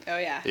bites. Oh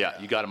yeah. Yeah,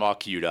 you got them all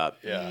queued up.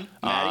 Yeah.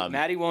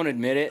 Maddie won't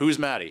admit it. Who's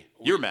Maddie?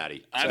 You're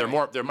Maddie.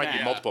 So there might be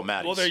Yeah. multiple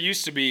Maddies. Well, there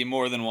used to be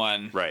more than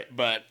one. Right.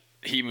 But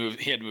he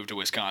had moved to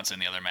Wisconsin.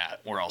 The other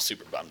Matt. We're all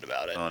super bummed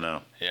about it. Oh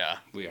no. Yeah.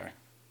 We are.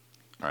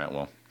 All right.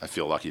 Well, I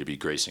feel lucky to be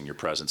gracing your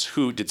presence.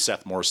 Who did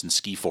Seth Morrison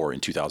ski for in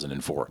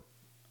 2004?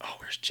 Oh,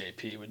 where's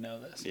JP would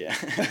know this? Yeah.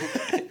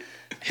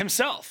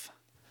 Himself.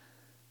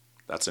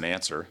 That's an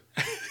answer.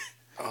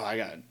 Oh, I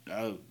got.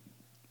 Oh.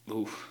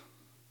 Ooh.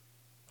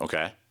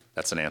 Okay,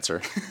 that's an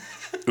answer.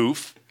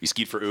 Oof. You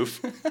skied for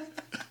Oof.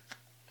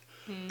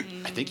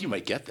 I think you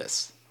might get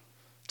this.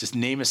 Just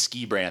name a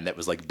ski brand that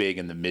was like big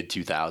in the mid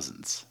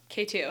 2000s.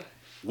 K2.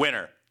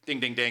 Winner. Ding,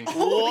 ding, ding. Man.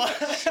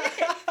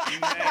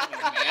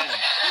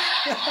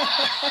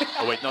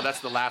 Oh, wait, no,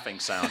 that's the laughing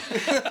sound.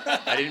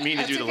 I didn't mean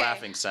to do the okay.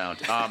 laughing sound.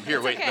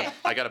 Here, wait, okay. no,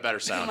 I got a better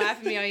sound. Laugh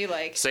at me all you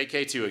like. Say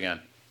K2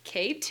 again.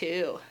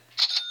 K2.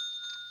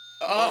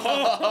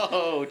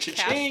 Oh,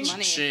 Cash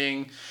money.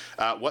 Ching.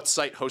 What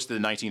site hosted the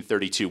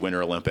 1932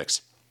 Winter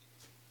Olympics?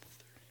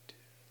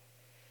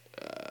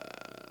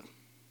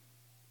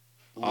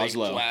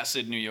 Oslo. Lake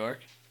Placid, New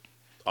York.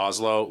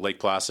 Oslo, Lake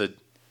Placid.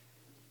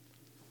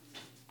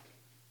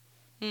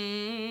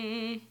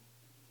 I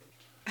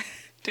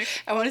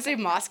want to say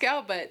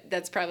Moscow, but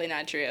that's probably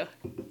not true.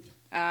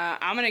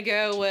 I'm gonna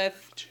go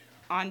with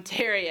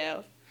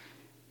Ontario.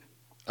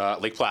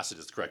 Lake Placid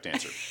is the correct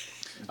answer.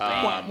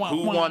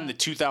 Who won the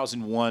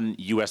 2001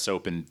 U.S.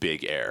 Open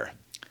Big Air?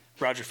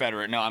 Roger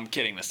Federer. No, I'm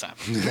kidding this time.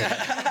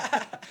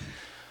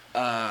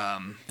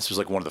 This was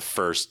like one of the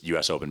first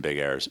U.S. Open Big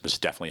Airs. It was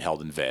definitely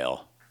held in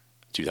Vail,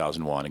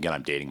 2001. Again,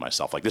 I'm dating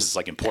myself. Like this is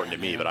like important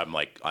to me, but I'm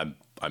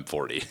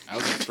 40. I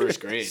was in first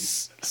grade.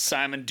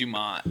 Simon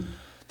Dumont.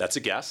 That's a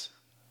guess.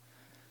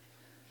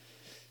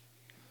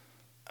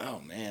 Oh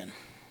man.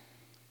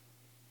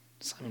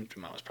 Simon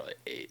Dumont was probably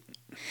 8.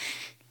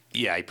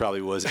 Yeah, he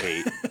probably was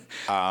 8.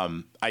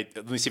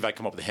 Let me see if I can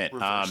come up with a hint.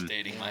 Reverse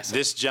dating myself.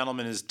 This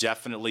gentleman is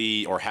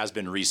definitely, or has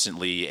been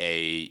recently,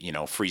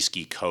 a free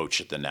ski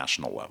coach at the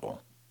national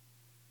level.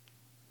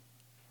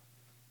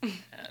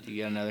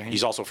 You got another hint?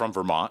 He's also from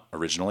Vermont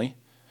originally.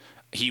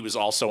 He was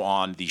also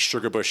on the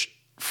Sugarbush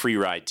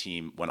Freeride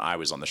team when I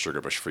was on the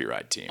Sugarbush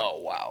Freeride team. Oh,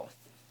 wow.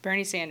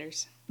 Bernie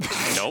Sanders.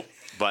 Nope,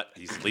 but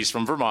he's at least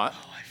from Vermont.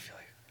 Oh, I feel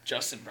like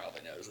Justin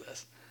probably knows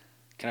this.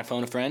 Can I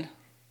phone a friend?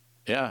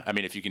 Yeah, I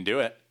mean, if you can do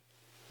it.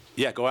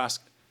 Yeah, go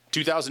ask.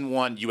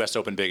 2001 U.S.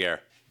 Open Big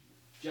Air.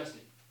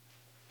 Justin,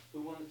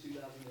 who won the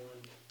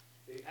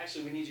 2001?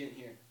 Actually, we need you in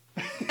here.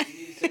 You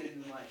need to say it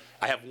in the mic.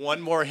 I have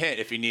one more hint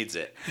if he needs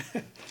it.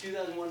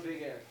 2001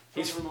 Big Air.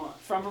 He's from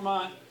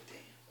Vermont.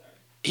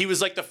 He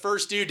was like the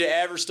first dude to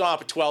ever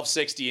stomp a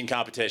 1260 in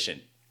competition.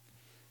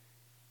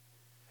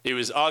 It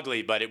was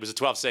ugly, but it was a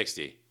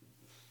 1260.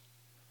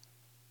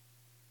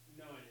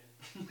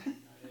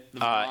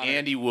 No idea.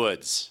 Andy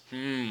Woods.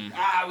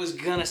 I was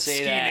gonna say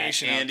Ski that.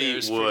 Nation out there Andy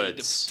is pretty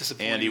Woods.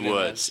 disappointing Andy in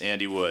Woods. this.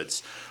 Andy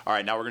Woods. All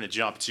right, now we're going to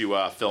jump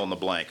to fill in the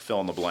blank.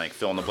 Fill in the blank.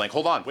 Fill in the blank.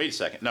 Hold on. Wait a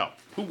second. No.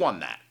 Who won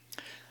that?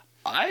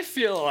 I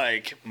feel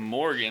like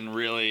Morgan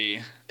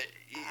really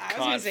I was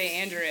gonna say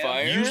Andrea.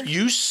 fire.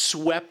 You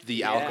swept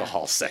the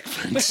alcohol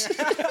segment.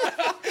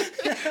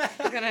 I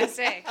was gonna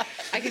say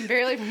I can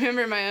barely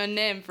remember my own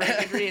name for a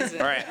good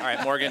reason. All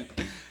right, Morgan.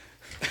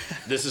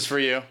 This is for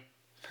you.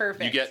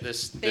 Perfect. You get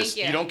this. Thank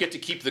you. You don't get to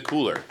keep the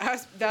cooler.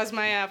 That was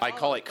my. I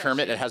call it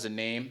Kermit. It has a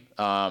name.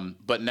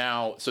 But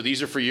now, so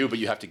these are for you, but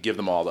you have to give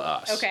them all to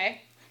us.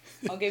 Okay.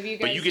 I'll give you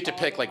guys. But you get to all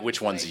pick the like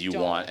which ones that I you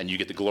don't. want, and you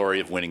get the glory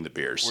of winning the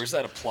beers. Where's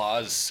that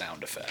applause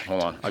sound effect?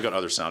 Hold on, I got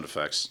other sound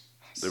effects.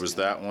 There was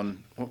that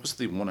one. What was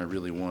the one I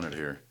really wanted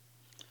here?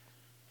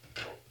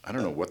 I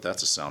don't know what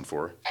that's a sound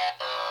for.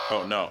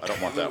 Oh, no, I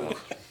don't want that one.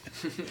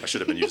 I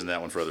should have been using that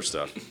one for other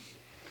stuff.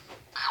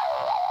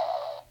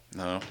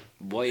 No.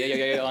 Boy,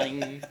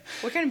 yeah.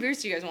 What kind of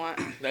beers do you guys want?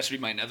 That should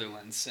be my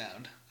Netherlands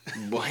sound.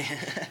 Boy.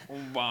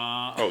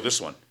 Oh, this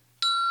one.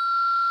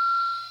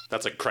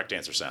 That's a correct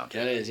answer sound.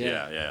 That is,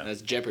 yeah. Yeah.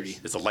 That's Jeopardy.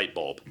 It's a light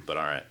bulb, but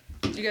all right.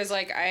 Do you guys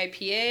like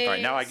IPAs? All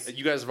right, now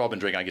you guys have all been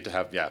drinking. I get to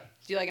have, Do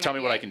you like an Tell me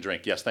what IPA? I can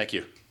drink. Yes, thank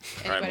you.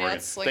 All right, Anybody Morgan.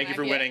 else like Thank an you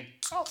for IPA? winning.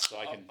 Oh, So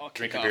I can I'll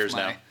drink kick the beers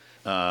off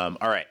now.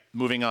 All right,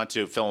 moving on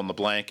to fill in the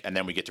blank, and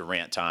then we get to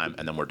rant time,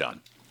 and then we're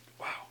done.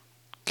 Wow.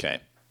 Okay.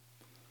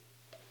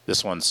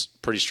 This one's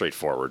pretty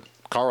straightforward.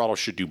 Colorado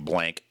should do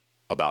blank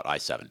about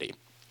I-70.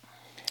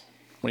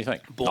 What do you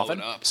think? Blow Nothing?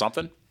 it up.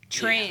 Something?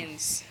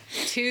 trains.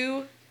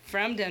 2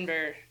 from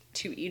Denver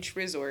to each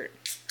resort.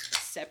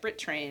 Separate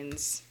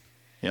trains,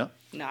 Yeah.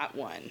 not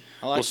one.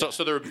 I like Well,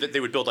 so they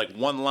would build like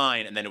one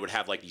line, and then it would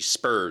have like these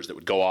spurs that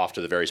would go off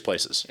to the various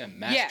places. yeah,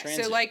 mass Yeah,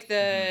 transit. so like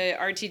the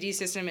RTD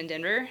system in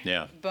Denver.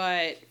 Yeah.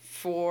 But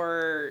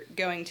for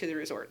going to the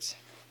resorts.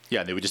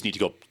 Yeah, and they would just need to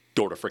go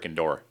door to frickin'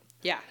 door.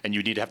 Yeah. And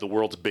you need to have the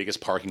world's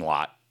biggest parking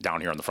lot down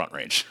here on the Front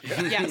Range.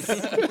 Yes.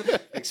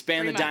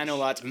 expand the pretty much. dino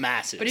lot's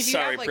massive. But if you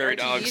Sorry, have like prairie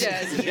dogs.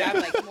 RTD you have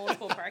like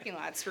multiple parking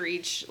lots for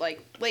each,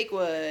 like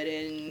Lakewood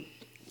and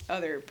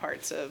other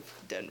parts of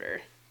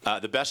Denver.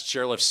 The best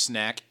chairlift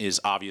snack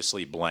is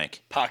obviously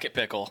blank. Pocket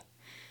pickle.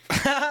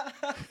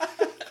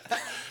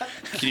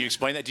 Can you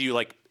explain that? Do you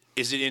like?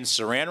 Is it in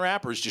Saran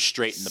wrap or is it just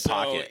straight in the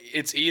pocket?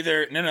 It's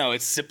either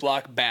it's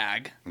Ziploc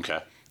bag. Okay.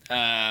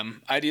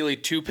 Ideally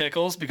 2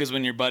 pickles, because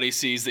when your buddy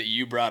sees that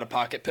you brought a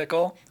pocket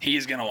pickle,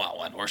 he's gonna want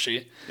one, or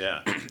she.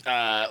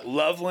 Yeah.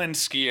 Loveland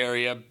Ski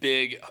Area,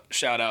 big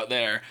shout out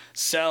there,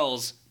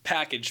 sells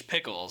packaged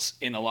pickles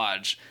in the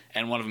lodge,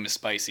 and one of them is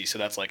spicy, so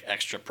that's like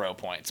extra pro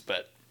points.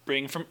 But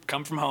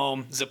come from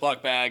home,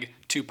 Ziploc bag,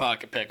 2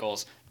 pocket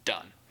pickles,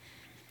 done.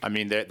 I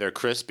mean, they're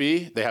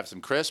crispy. They have some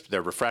crisp.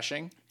 They're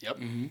refreshing. Yep.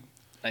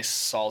 Nice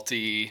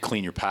salty.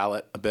 Clean your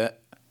palate a bit.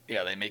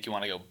 Yeah, they make you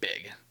want to go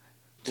big.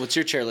 What's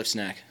your chairlift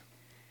snack?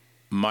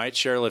 My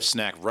chairlift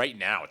snack right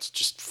now, it's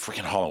just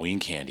freaking Halloween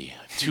candy.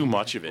 Too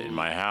much of it in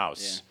my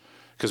house.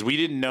 Because we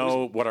didn't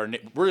know what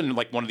we're in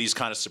like one of these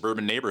kind of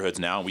suburban neighborhoods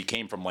now. And we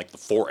came from like the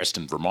forest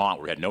in Vermont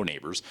where we had no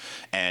neighbors.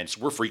 And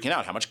so we're freaking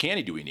out. How much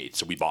candy do we need?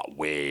 So we bought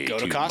way Go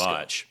to too Costco.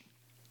 much.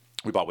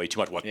 We bought way too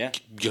much. What? Yeah.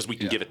 Because we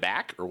can give it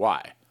back or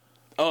why?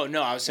 Oh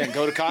no, I was saying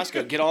go to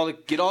Costco, get all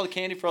the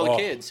candy for all the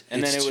kids,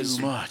 and then it's it was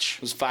too much.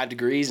 It was 5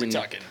 degrees and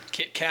Talking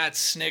Kit Kats,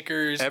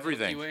 Snickers,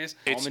 Everything. Milky Ways.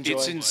 It's Almond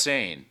Joy.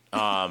 insane.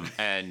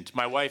 And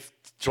my wife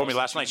told me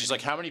last night, she's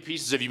like, how many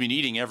pieces have you been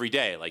eating every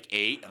day? Like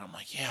 8? And I'm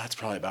like, yeah, that's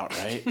probably about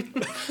right.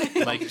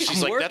 Like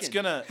she's like,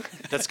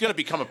 that's gonna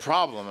become a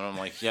problem. And I'm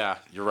like, yeah,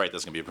 you're right,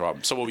 that's gonna be a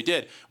problem. So what we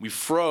did, we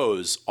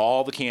froze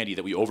all the candy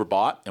that we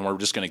overbought, and we're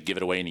just gonna give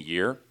it away in a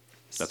year.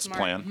 That's Smart.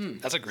 the plan.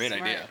 That's a great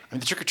Smart. idea. I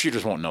mean, the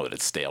trick-or-treaters won't know that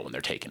it's stale when they're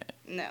taking it.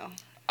 No.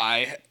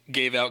 I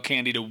gave out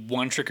candy to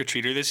one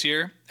trick-or-treater this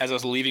year. As I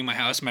was leaving my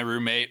house, my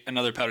roommate,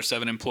 another Powder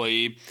 7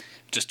 employee,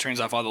 just turns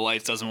off all the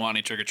lights, doesn't want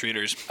any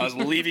trick-or-treaters. I was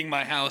leaving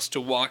my house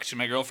to walk to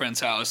my girlfriend's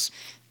house.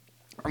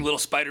 A little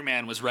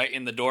Spider-Man was right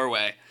in the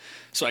doorway.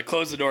 So I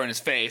closed the door in his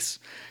face,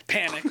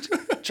 panicked,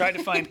 tried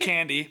to find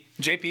candy.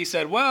 JP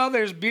said, well,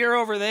 there's beer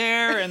over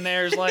there, and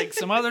there's like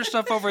some other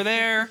stuff over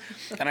there.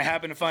 And I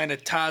happened to find a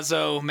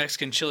Tazo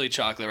Mexican chili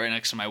chocolate right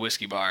next to my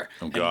whiskey bar.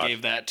 And God.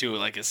 gave that to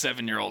like a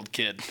 7-year-old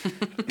kid.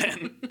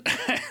 And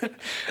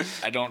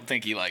I don't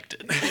think he liked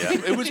it.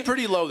 Yeah, it was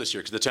pretty low this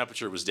year because the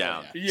temperature was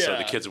down. Yeah. So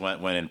the kids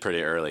went in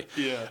pretty early.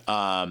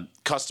 Yeah.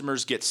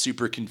 Customers get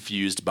super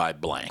confused by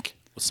blank.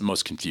 What's the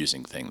most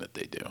confusing thing that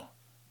they do?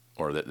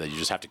 Or that you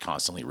just have to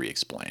constantly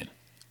re-explain?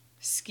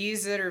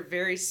 Skis that are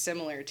very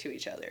similar to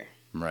each other.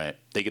 Right.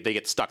 They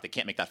get stuck. They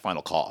can't make that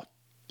final call.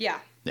 Yeah.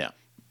 Yeah.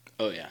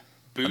 oh yeah.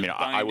 Boot I mean,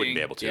 I wouldn't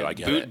be able to. I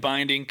get boot it.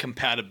 binding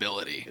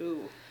compatibility.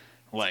 Ooh.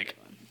 Like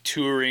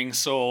touring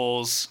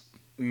soles,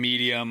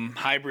 medium,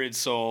 hybrid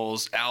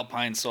soles,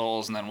 alpine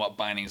soles, and then what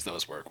bindings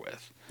those work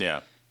with.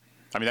 Yeah.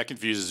 I mean, that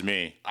confuses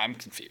me. I'm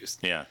confused.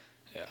 Yeah.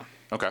 Yeah.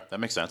 Okay, that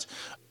makes sense.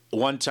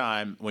 One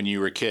time when you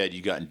were a kid,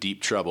 you got in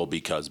deep trouble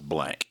because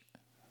blank.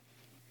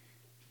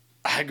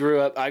 I grew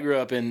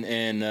up in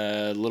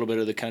a little bit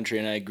of the country,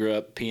 and I grew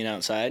up peeing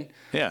outside.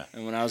 Yeah.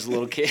 And when I was a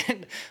little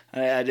kid,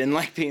 I didn't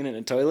like peeing in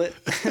a toilet.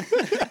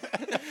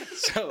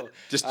 So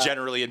Just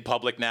generally in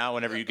public now,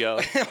 whenever you go.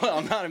 well,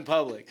 I'm not in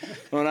public.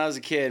 When I was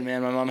a kid,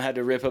 man, my mom had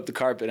to rip up the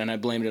carpet, and I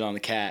blamed it on the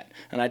cat.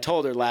 And I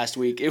told her last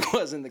week it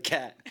wasn't the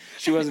cat.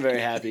 She wasn't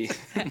very happy.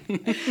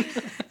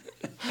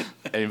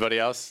 Anybody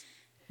else?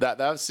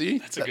 That see? a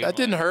good that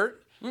didn't one.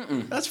 hurt.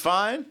 That's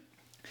fine.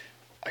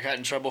 I got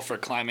in trouble for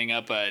climbing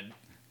up a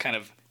kind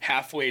of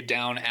halfway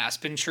down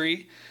aspen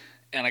tree,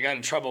 and I got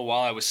in trouble while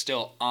I was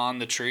still on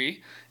the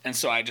tree, and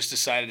so I just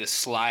decided to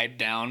slide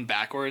down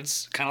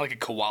backwards, kind of like a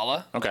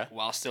koala, Okay.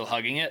 while still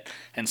hugging it,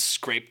 and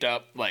scraped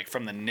up like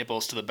from the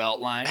nipples to the belt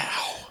line.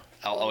 Ow!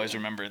 I'll always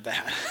remember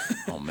that.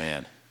 Oh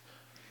man.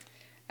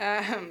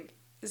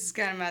 this is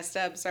kind of messed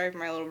up. Sorry for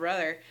my little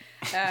brother.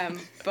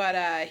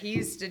 But he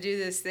used to do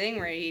this thing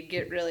where he'd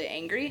get really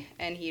angry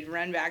and he'd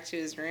run back to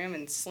his room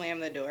and slam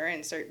the door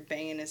and start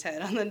banging his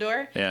head on the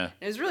door. Yeah.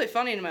 It was really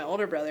funny to my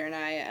older brother and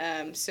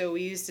I. So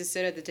we used to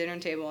sit at the dinner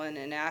table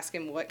and ask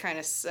him what kind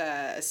of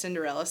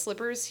Cinderella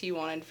slippers he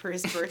wanted for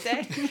his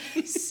birthday.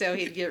 So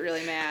he'd get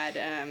really mad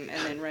and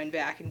then run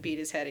back and beat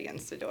his head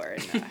against the door.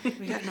 And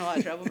we got in a lot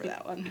of trouble for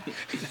that one.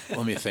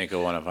 Let me think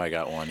of one if I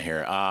got one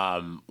here.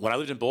 When I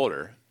lived in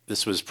Boulder,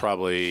 this was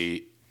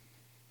probably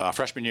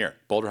freshman year,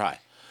 Boulder High.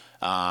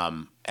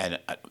 And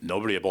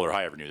nobody at Boulder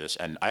High ever knew this.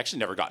 And I actually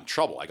never got in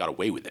trouble. I got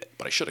away with it,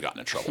 but I should have gotten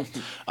in trouble.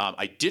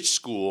 I ditched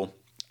school.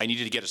 I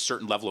needed to get a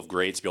certain level of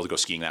grades to be able to go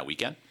skiing that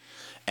weekend.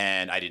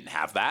 And I didn't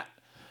have that.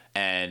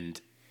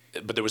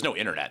 But there was no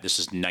internet. This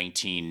is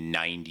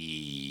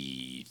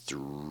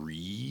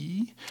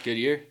 1993. Good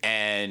year.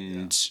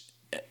 And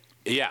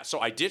yeah, so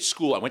I ditched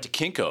school. I went to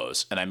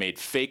Kinko's and I made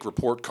fake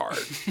report card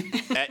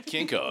at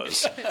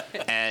Kinko's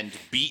and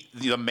beat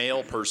the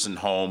mail person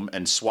home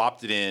and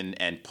swapped it in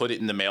and put it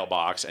in the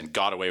mailbox and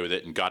got away with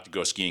it and got to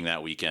go skiing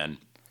that weekend.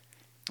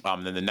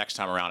 Then the next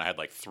time around, I had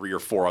like 3 or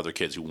 4 other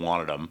kids who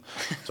wanted them.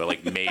 So I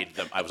like made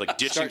them. I was like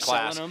ditching Start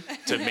class selling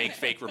to make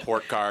fake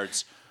report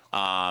cards.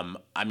 I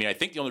mean, I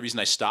think the only reason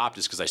I stopped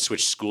is because I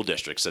switched school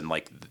districts and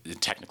like it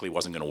technically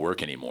wasn't going to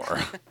work anymore.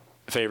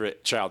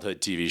 Favorite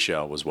childhood TV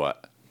show was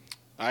what?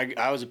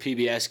 I was a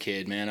PBS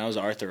kid, man. I was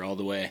Arthur all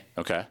the way.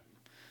 Okay.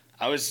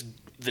 I was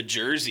the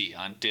Jersey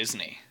on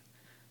Disney.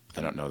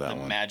 I don't know that The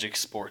one. Magic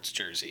Sports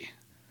Jersey.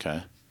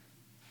 Okay.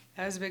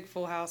 I was a big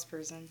Full House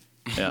person.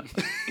 Yeah.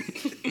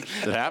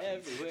 It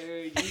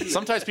happens.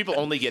 Sometimes people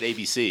only get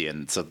ABC,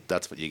 and so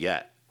that's what you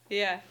get.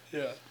 Yeah.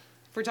 Yeah.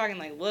 If we're talking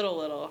like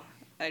little,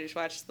 I just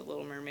watched The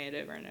Little Mermaid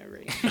over and over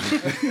again.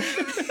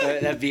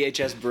 That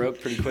VHS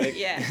broke pretty quick.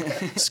 Yeah.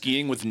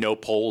 Skiing with no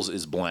poles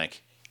is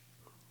blank.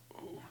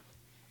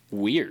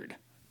 Weird.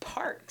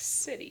 Park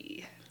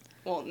City.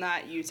 Well,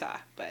 not Utah,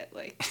 but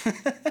like.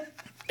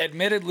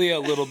 Admittedly, a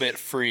little bit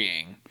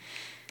freeing.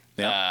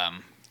 Yeah.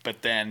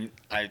 But then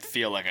I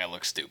feel like I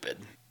look stupid.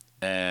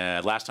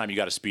 Last time you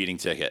got a speeding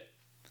ticket.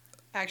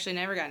 Actually,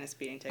 never gotten a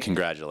speeding ticket.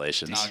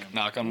 Congratulations.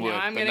 Knock on No, wood,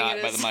 I'm but gonna not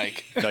get by a- the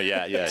mic. No,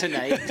 yeah.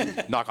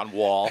 Tonight. Knock on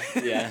wall.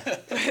 Yeah.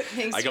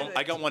 Thanks I for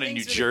the- got one in New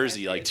thanks for the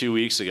Jersey like question. 2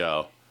 weeks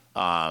ago.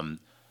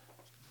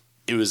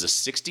 It was a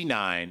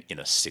 69 in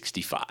a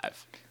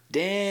 65.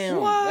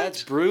 Damn.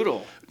 That's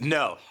brutal.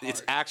 No,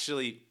 it's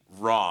actually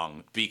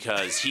wrong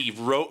because he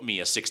wrote me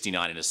a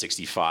 69 and a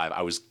 65.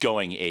 I was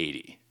going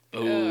 80.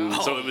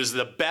 So it was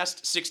the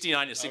best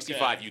 69 to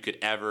 65 Okay. you could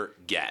ever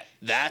get.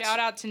 That's Shout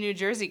out to New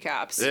Jersey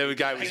cops. The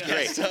guy was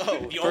great. so.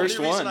 The First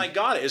only reason one. I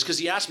got it is because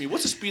he asked me,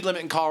 what's the speed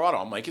limit in Colorado?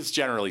 I'm like, it's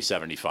generally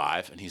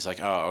 75. And he's like,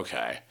 oh,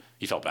 okay.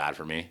 He felt bad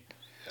for me.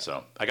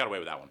 So I got away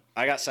with that one.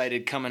 I got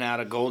cited coming out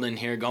of Golden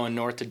here, going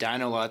north to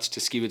Dino Lots to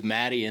ski with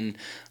Maddie, and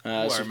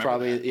I so remember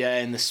probably that.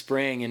 in the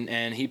spring,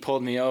 and he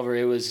pulled me over.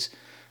 It was,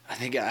 I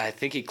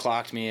think he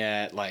clocked me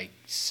at like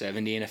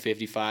 70 and a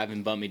 55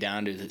 and bumped me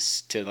down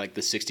to like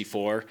the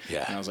 64.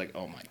 Yeah. And I was like,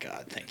 oh my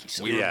god, thank you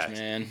so Yeah. much,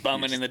 man.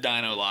 Bumming in the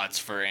dyno lots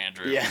for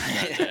Andrew. Yeah.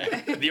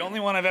 that day. The only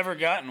one I've ever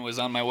gotten was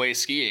on my way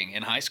skiing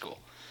in high school.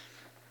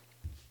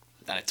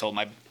 And I told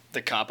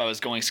the cop I was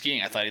going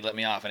skiing. I thought he'd let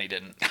me off, and he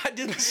didn't. I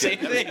did the same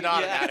That's thing.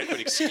 not yeah. an adequate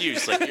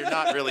excuse. Like, you're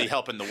not really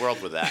helping the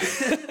world with that.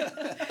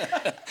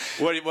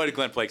 What did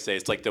Glenn Flake say?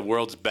 It's like the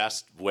world's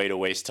best way to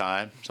waste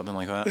time, something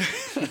like that.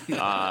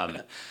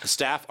 The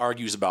staff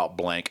argues about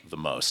blank the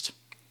most.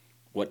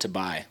 What to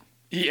buy?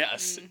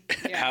 Yes.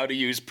 yeah. How to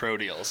use Pro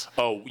Deals.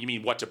 Oh, you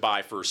mean what to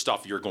buy for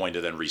stuff you're going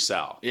to then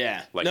resell?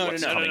 Yeah. Like no,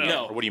 what's no, coming in?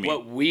 no. Or what do you mean?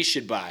 What we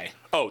should buy.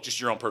 Oh,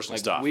 just your own personal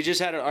stuff. We just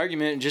had an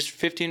argument just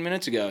 15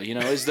 minutes ago. You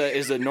know, is the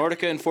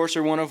Nordica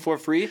Enforcer 104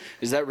 free?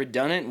 Is that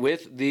redundant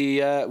with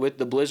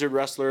the Blizzard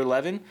Rustler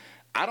 11?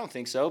 I don't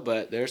think so,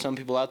 but there are some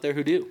people out there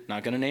who do.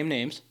 Not going to name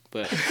names,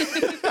 but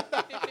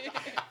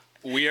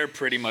We are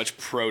pretty much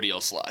Pro Deal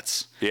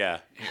sluts. Yeah.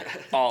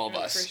 All of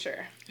us. For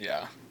sure.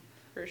 Yeah.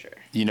 For sure.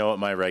 You know what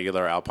my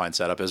regular Alpine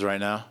setup is right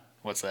now?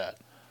 What's that?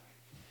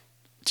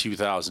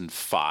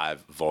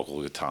 2005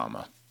 Volkel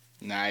Gatama.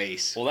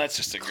 nice. Well, that's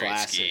just a great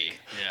Classic. ski.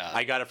 Yeah.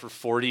 I got it for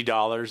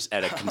 $40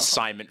 at a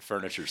consignment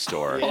furniture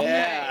store.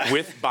 Yeah,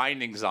 With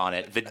bindings on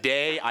it the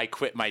day I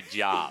quit my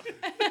job.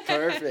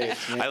 perfect.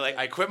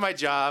 I quit my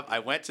job. I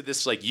went to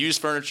this like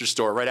used furniture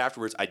store right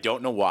afterwards. I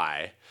don't know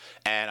why.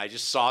 And I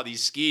just saw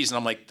these skis and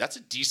I'm like, that's a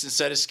decent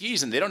set of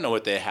skis and they don't know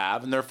what they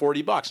have and they're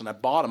 $40 and I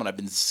bought them and I've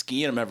been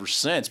skiing them ever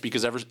since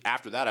because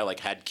after that I like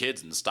had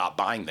kids and stopped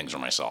buying things for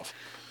myself.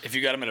 If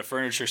you got them at a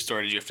furniture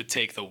store, did you have to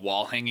take the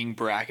wall hanging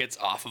brackets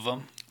off of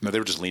them? No, they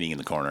were just leaning in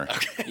the corner.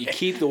 You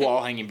keep the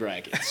wall hanging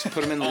brackets.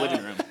 Put them in the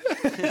living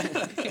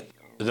room.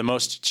 The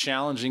most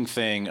challenging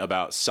thing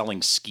about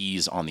selling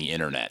skis on the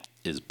internet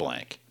is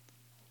blank.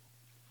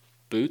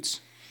 Boots.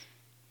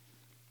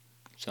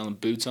 Selling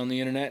boots on the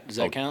internet. Does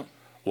that count?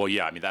 Well,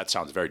 yeah, I mean that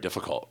sounds very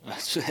difficult.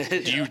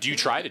 Do you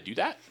try to do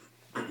that?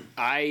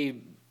 I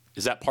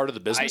Is that part of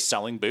the business,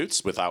 selling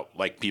boots without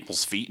like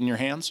people's feet in your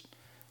hands?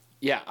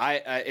 Yeah,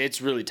 it's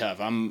really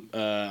tough. I'm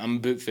a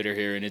boot fitter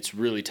here, and it's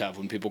really tough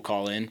when people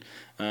call in,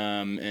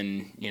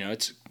 and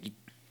it's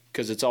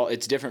because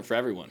it's different for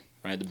everyone,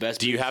 right? The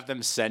best. Do you have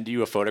them send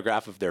you a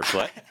photograph of their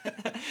foot?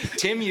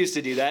 Tim used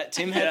to do that.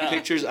 Tim had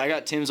pictures. I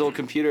got Tim's old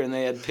computer, and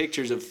they had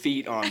pictures of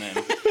feet on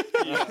them,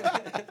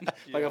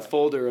 like a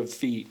folder of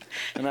feet.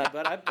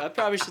 But I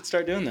probably should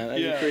start doing that.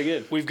 That'd be pretty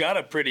good. We've got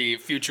a pretty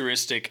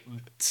futuristic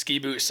ski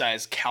boot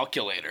size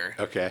calculator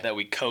that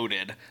we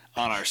coded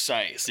on our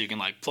site, so you can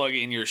like plug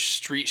in your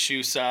street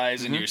shoe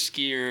size and your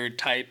skier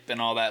type and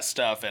all that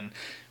stuff, and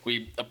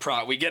we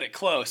get it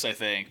close, I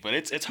think, but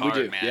it's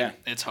hard, man. Yeah.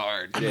 It's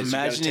hard. I'm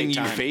imagining you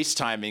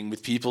FaceTiming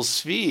with people's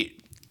feet.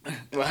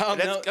 Well,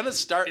 that's gonna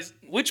start.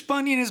 Which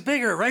bunion is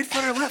bigger, right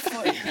foot or left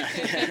foot?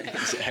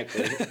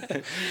 Exactly.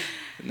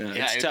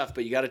 It's tough,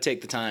 but you got to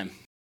take the time.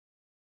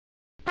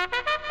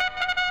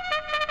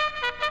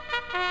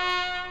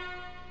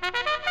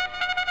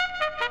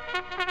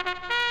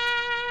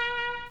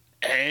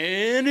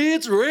 And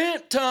it's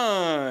rant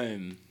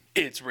time.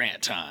 It's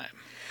rant time.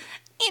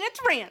 And it's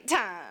rant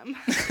time.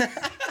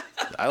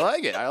 I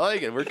like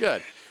it. We're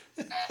good.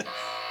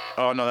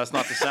 Oh, no, that's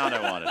not the sound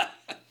I wanted.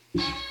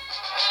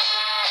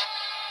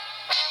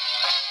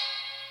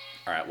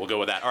 All right, we'll go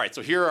with that. All right,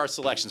 so here are our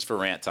selections for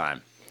rant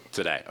time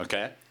today,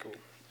 okay? Cool.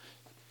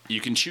 You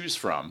can choose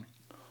from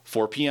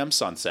 4 p.m.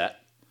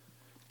 sunset,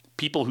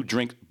 people who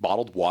drink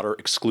bottled water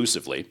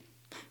exclusively,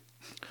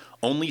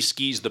 only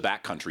skis the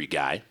backcountry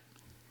guy,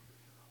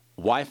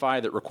 Wi-Fi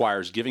that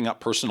requires giving up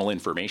personal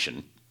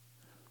information,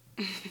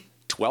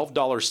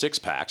 $12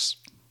 six-packs,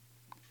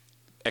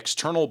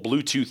 external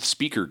Bluetooth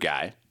speaker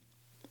guy,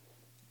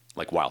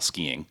 like while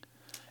skiing,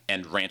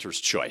 and ranter's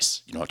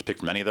choice. You don't have to pick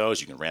from any of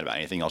those. You can rant about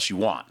anything else you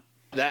want.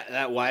 That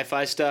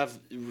Wi-Fi stuff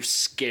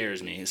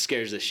scares me. It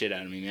scares the shit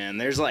out of me, man.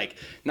 There's like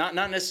not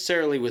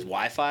necessarily with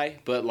Wi-Fi,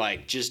 but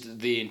like just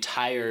the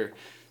entire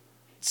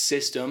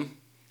system.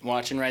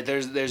 Watching right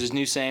there's this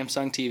new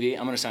Samsung TV.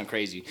 I'm gonna sound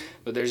crazy,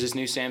 but there's this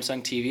new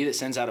Samsung TV that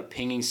sends out a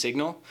pinging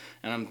signal,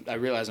 and I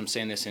realize I'm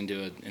saying this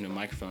into a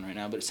microphone right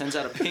now, but it sends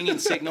out a pinging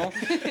signal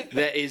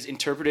that is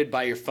interpreted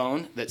by your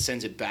phone that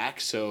sends it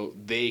back, so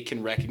they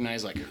can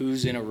recognize like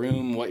who's in a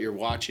room, what you're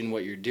watching,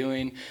 what you're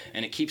doing,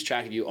 and it keeps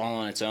track of you all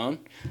on its own.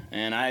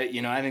 And I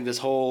think this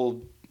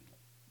whole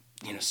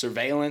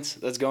surveillance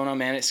that's going on,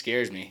 man, it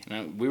scares me.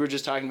 We were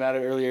just talking about it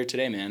earlier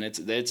today, man. It's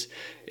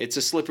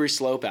a slippery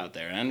slope out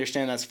there. I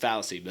understand that's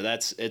fallacy, but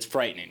it's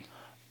frightening.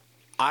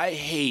 I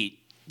hate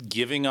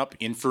giving up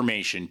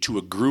information to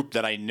a group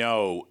that I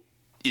know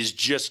is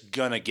just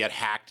gonna get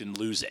hacked and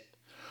lose it.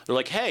 They're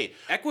like, "Hey,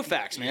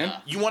 Equifax, man,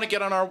 you want to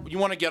get on our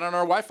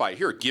Wi-Fi?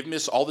 Here, give me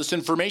all this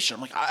information."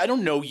 I'm like, "I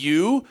don't know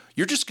you.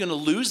 You're just gonna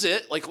lose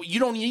it. Like, you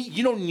don't need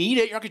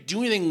it. You're not gonna do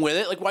anything with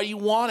it. Like, why do you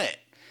want it?"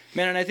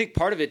 Man, and I think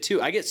part of it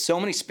too, I get so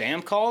many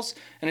spam calls,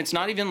 and it's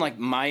not even like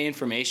my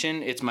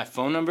information, it's my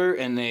phone number,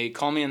 and they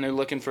call me and they're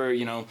looking for,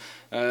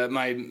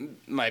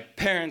 my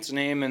parents'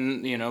 name,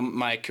 and,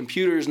 my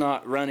computer's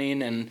not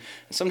running, and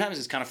sometimes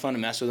it's kind of fun to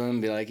mess with them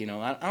and be like, I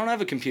don't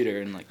have a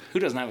computer, and like, who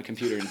doesn't have a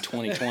computer in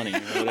 2020?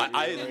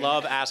 I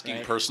love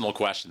asking personal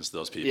questions to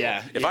those people.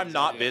 Yeah. If I'm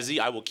not busy,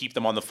 I will keep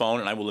them on the phone,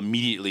 and I will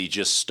immediately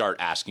just start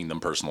asking them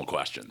personal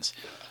questions.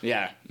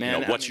 Yeah,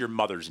 man. What's your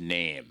mother's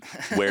name?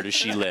 Where does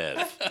she live?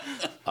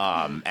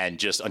 And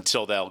just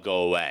until they'll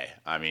go away.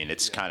 I mean,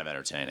 it's kind of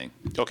entertaining.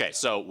 Okay,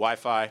 so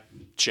Wi-Fi,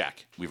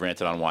 check. We've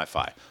ranted on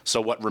Wi-Fi.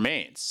 So what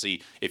remains?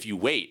 See, if you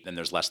wait, then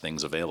there's less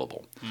things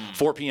available.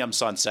 4 p.m.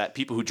 sunset,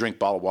 people who drink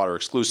bottled water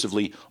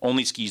exclusively,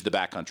 only skis the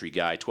backcountry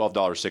guy,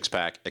 $12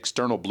 six-pack,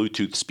 external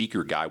Bluetooth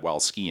speaker guy while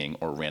skiing,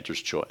 or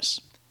ranter's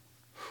choice.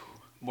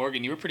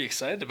 Morgan, you were pretty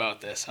excited about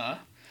this, huh?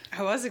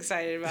 I was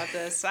excited about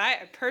this.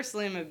 I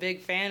personally am a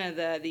big fan of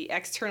the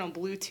external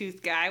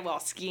Bluetooth guy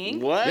while skiing.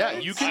 What? Yeah,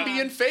 you can be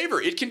in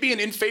favor. It can be an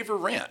in-favor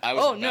rant.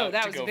 Oh, no,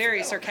 that was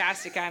very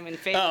sarcastic. I'm in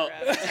favor of.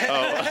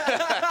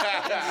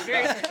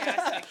 Very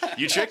sarcastic.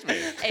 You tricked me.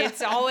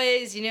 It's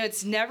always,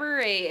 it's never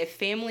a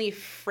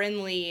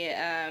family-friendly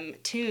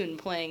tune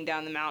playing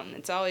down the mountain.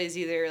 It's always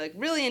either like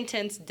really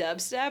intense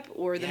dubstep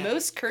or the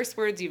most curse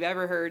words you've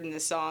ever heard in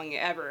the song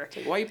ever.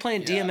 Why are you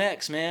playing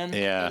DMX, man?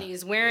 Yeah. And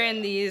he's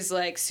wearing these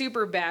like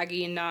super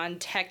baggy,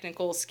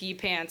 non-technical ski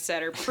pants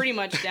that are pretty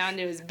much down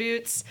to his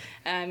boots.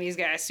 He's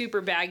got a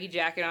super baggy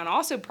jacket on,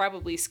 also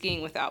probably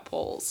skiing without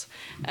poles.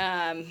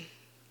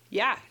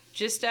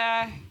 Just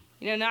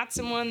not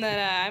someone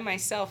that I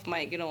myself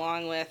might get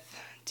along with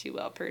too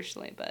well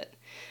personally, but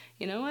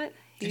you know what?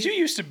 Did you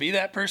used to be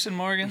that person,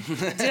 Morgan?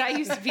 Did I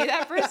used to be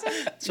that person?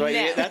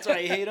 That's why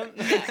you hate him?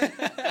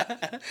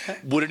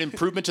 Would an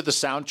improvement to the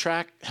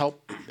soundtrack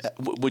help?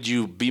 Would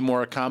you be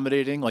more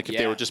accommodating? Like if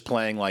they were just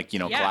playing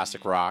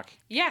classic rock?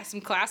 Yeah, some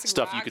classic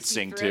stuff rock, you could some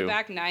sing too.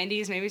 Throwback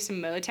 90s, maybe some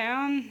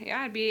Motown. Yeah,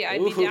 I'd be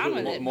down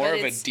with it. More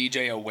of a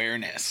DJ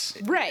awareness.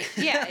 Right,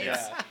 yeah.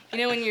 It's,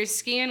 when you're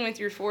skiing with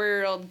your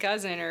 4-year-old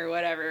cousin or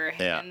whatever,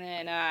 yeah. and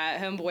then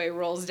homeboy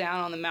rolls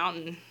down on the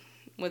mountain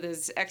with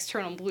his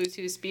external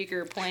Bluetooth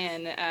speaker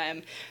playing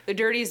the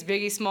dirtiest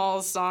Biggie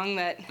Smalls song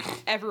that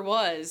ever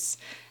was.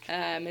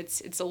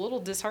 It's a little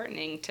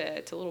disheartening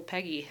to little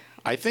Peggy.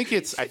 I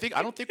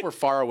don't think we're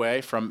far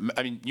away from.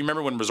 I mean, you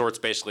remember when resorts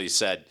basically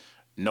said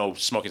no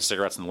smoking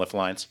cigarettes in the lift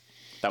lines?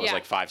 That was Yeah.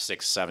 like 5,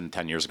 6, 7,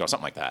 10 years ago,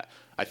 something like that.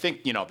 I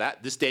think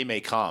that this day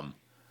may come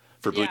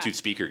for Bluetooth Yeah.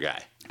 speaker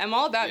guy. I'm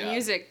all about Yeah.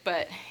 music,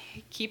 but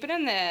keep it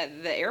in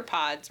the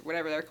AirPods,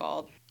 whatever they're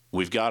called.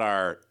 We've got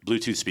our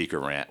Bluetooth speaker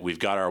rant. We've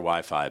got our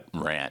Wi-Fi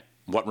rant.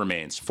 What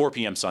remains? 4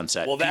 p.m.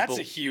 sunset. Well, that's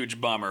a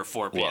huge bummer.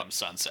 4 p.m. What?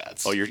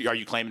 sunsets. Oh, are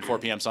you claiming 4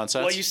 p.m.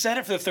 sunsets? Well, you said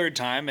it for the third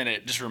time, and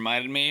it just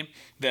reminded me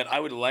that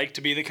I would like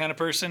to be the kind of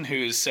person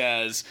who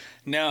says,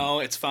 no,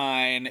 it's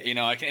fine.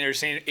 I can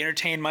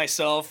entertain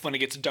myself when it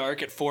gets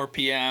dark at 4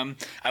 p.m.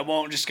 I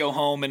won't just go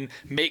home and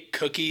make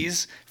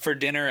cookies for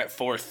dinner at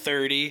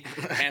 4:30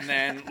 and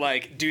then,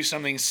 do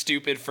something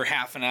stupid for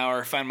half an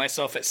hour, find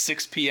myself at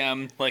 6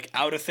 p.m.,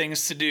 out of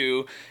things to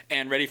do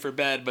and ready for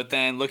bed, but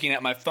then looking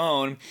at my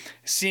phone,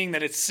 seeing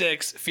that it's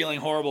 6, feeling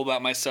horrible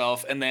about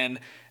myself, and then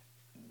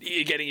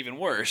getting even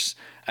worse.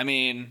 I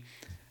mean,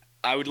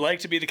 I would like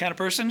to be the kind of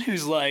person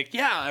who's like,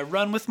 yeah, I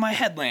run with my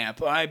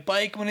headlamp, or I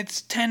bike when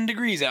it's 10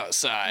 degrees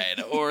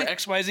outside, or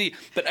XYZ.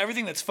 But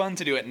everything that's fun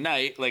to do at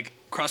night, like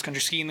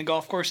cross-country skiing the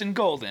golf course in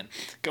Golden,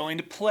 going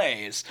to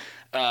plays,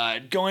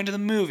 going to the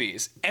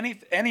movies,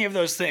 any of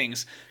those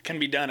things can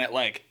be done at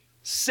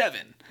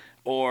 7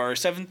 or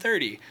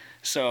 7:30.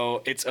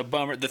 So it's a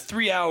bummer. The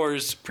 3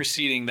 hours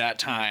preceding that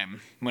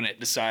time, when it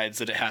decides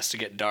that it has to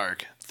get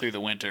dark through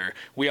the winter,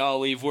 we all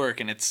leave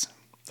work and it's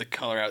the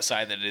color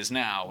outside that it is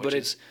now, which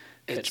is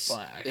pitch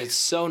black. It's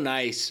so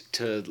nice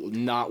to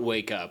not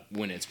wake up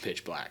when it's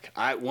pitch black.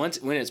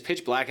 When it's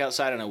pitch black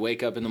outside and I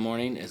wake up in the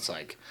morning, it's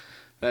like,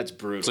 that's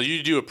brutal. So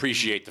you do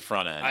appreciate the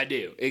front end. I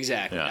do,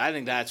 exactly. Yeah. I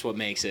think that's what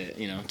makes it,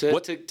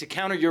 to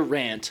counter your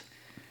rant.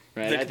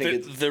 Right, I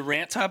think the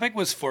rant topic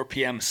was 4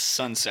 p.m.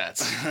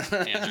 sunsets,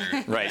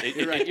 Andrew. Right.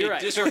 You're right.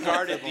 It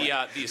disregarded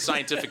the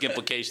scientific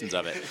implications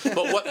of it.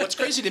 But what's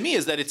crazy to me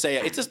is that it's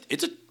a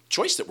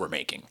choice that we're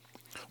making.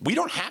 We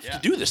don't have to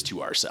do this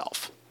to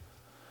ourselves.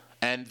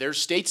 And there's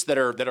states that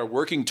are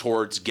working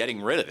towards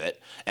getting rid of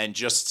it and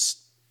just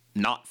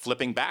not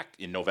flipping back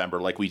in November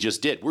like we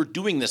just did. We're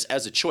doing this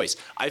as a choice.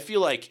 I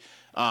feel like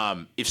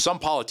if some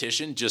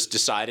politician just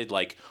decided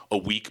a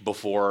week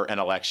before an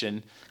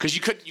election, because you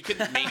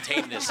couldn't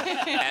maintain this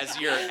as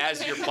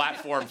your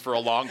platform for a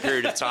long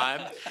period of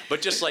time,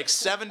 but just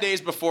 7 days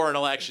before an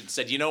election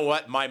said, you know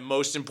what, my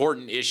most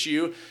important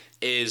issue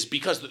is,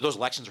 because those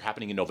elections are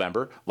happening in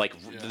November,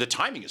 the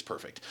timing is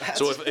perfect.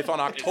 So if on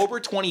October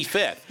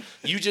 25th,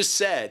 you just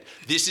said,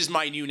 this is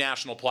my new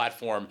national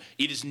platform,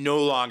 it is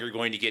no longer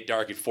going to get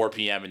dark at 4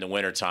 p.m. in the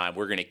wintertime.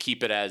 We're going to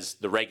keep it as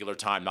the regular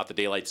time, not the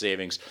daylight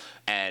savings,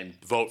 and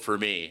vote for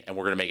me, and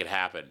we're going to make it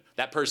happen.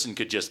 That person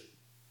could just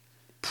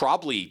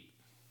probably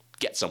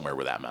get somewhere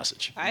with that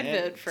message. I'd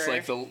vote for It's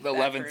like the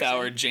 11th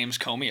hour James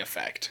Comey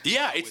effect.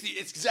 Yeah, it's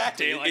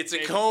exactly. Daylight It's a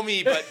savings.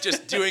 Comey, but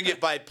just doing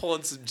it by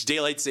pulling some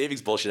daylight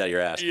savings bullshit out of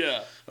your ass.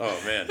 Yeah.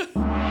 Oh, man.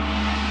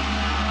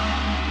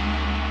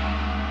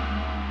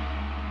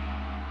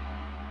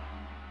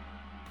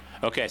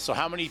 Okay, so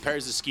how many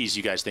pairs of skis do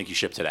you guys think you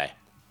shipped today?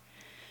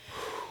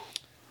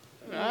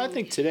 I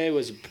think today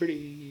was a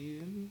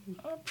pretty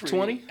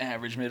 20?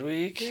 Average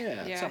midweek.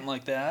 Yeah. Something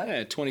like that.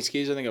 Yeah, 20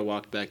 skis. I think I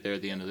walked back there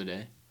at the end of the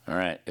day. All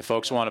right. If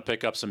folks want to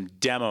pick up some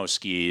demo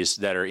skis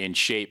that are in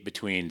shape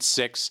between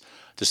 6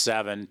 to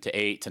 7 to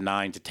 8 to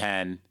 9 to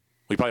 10,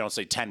 we probably don't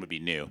say 10 would be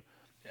new.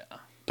 Yeah.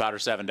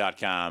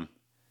 Powder7.com.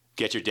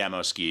 Get your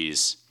demo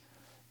skis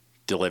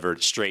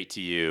delivered straight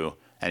to you.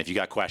 And if you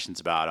got questions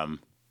about them,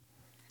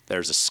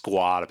 there's a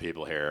squad of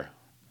people here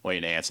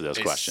waiting to answer those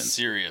A questions.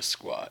 serious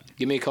squad.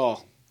 Give me a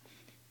call.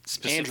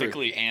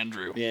 Specifically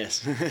Andrew.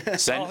 Yes.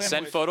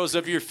 Send photos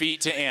of your feet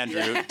to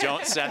Andrew.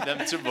 Don't send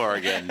them to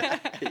Morgan.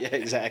 Yeah,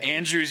 exactly.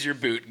 Andrew's your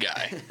boot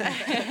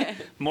guy.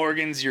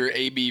 Morgan's your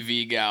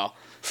ABV gal.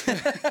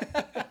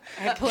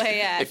 I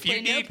play If you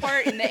play no need-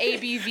 part in the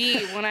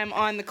ABV when I'm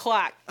on the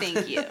clock.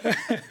 Thank you.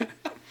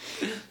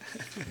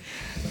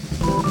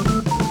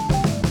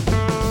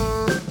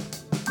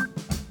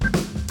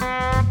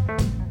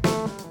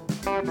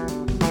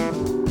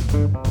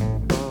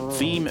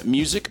 Theme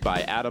music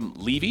by Adam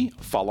Levy.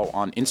 Follow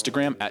on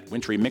Instagram at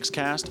Wintry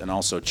Mixcast, and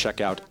also check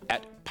out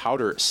at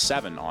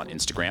Powder7 on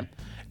Instagram.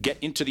 Get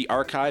into the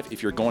archive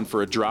if you're going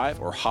for a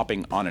drive or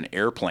hopping on an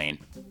airplane.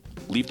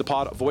 Leave the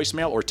pod a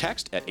voicemail or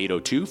text at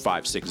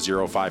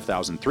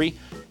 802-560-5003.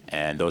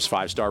 And those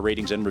 5-star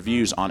ratings and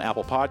reviews on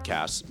Apple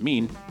Podcasts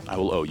mean I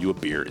will owe you a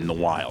beer in the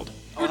wild.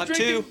 I'll have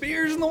two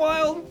beers in the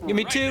wild. Give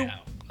me right two. now.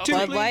 Two,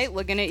 Bud please. Light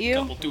looking at you.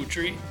 Couple two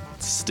tree.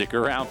 Stick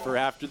around for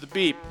After the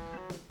Beep.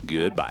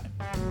 Goodbye.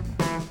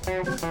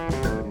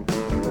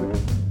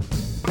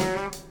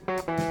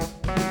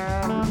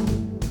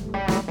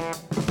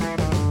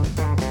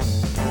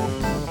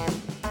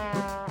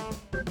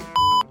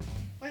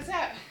 What's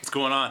up? What's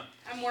going on?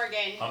 I'm Morgan.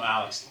 I'm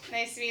Alex.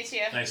 Nice to meet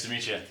you. Nice to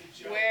meet you.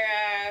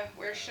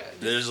 Where should?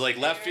 There's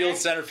left field,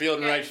 center field,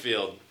 and right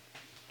field.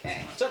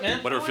 What's up,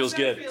 man? Whatever feels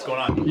good. What's going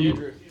on?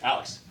 Andrew.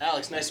 Alex.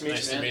 Alex, nice to meet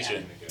Nice you, to man. meet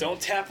you. Don't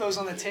tap those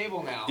on the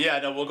table now. Yeah,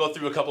 no, we'll go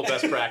through a couple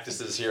best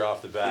practices here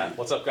off the bat.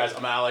 What's up, guys?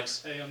 I'm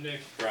Alex. Hey, I'm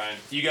Nick. Brian.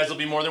 You guys will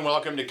be more than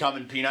welcome to come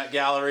in Peanut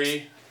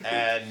Gallery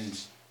and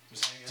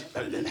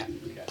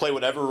play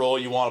whatever role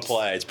you want to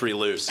play. It's pretty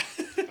loose.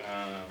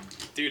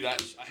 Dude, I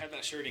have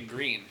that shirt in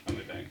green. On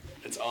my bag.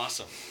 It's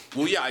awesome.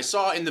 Well, yeah, I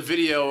saw in the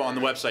video on the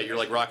website you're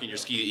like rocking your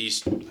Ski to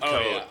East coat.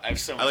 Yeah, I have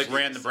so much. I like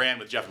ran the brand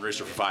with Jeff and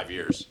Rooster for 5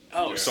 years.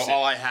 Oh, So sick.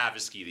 all I have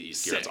is Ski to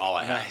East gear. That's all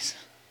I have. Nice.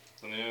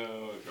 So now,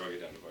 before I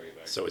get down, before I get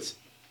back. So it's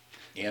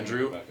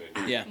Andrew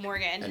Yeah.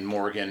 Morgan. and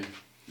Morgan,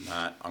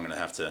 Matt. I'm gonna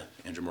have to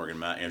Andrew Morgan,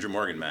 Matt. Kind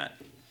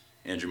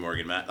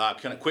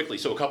of quickly.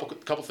 So a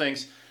couple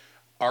things.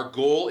 Our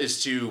goal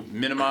is to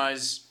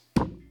minimize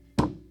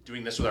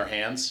doing this with our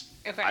hands.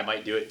 Okay. I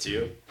might do it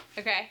too.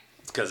 Okay.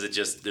 Because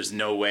there's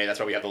no way.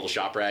 That's why we have the little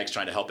shop rags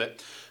trying to help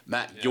it.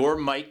 Matt, your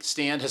mic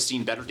stand has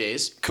seen better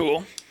days.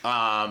 Cool.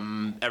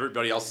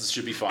 Everybody else's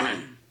should be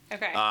fine.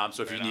 Okay.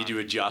 So if you need to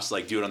adjust,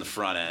 like do it on the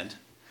front end.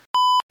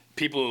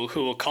 People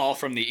who will call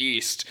from the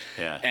East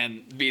Yeah.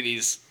 and be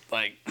these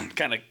like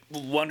kind of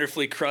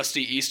wonderfully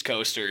crusty East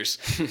Coasters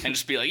and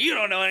just be like, you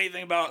don't know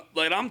anything about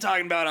like I'm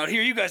talking about out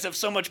here. You guys have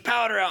so much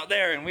powder out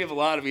there, and we have a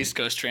lot of East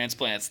Coast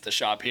transplants at the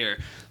shop here.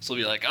 So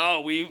we'll be like,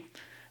 oh,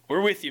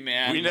 we're with you,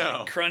 man. We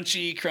know. Like,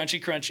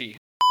 crunchy.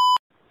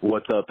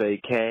 What's up,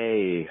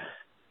 AK?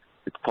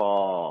 It's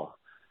Paul,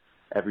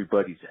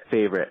 everybody's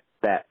favorite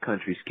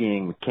backcountry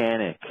skiing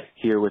mechanic,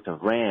 here with a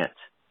rant.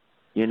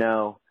 You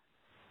know,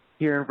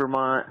 here in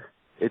Vermont,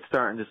 it's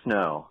starting to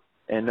snow.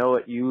 And know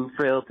what you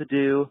failed to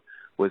do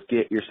was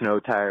get your snow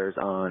tires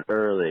on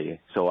early.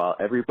 So while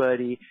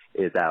everybody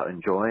is out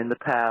enjoying the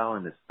POW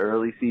and this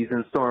early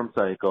season storm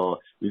cycle,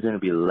 you're going to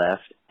be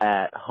left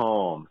at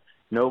home.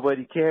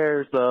 Nobody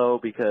cares, though,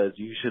 because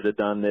you should have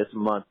done this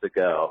months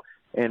ago.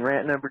 And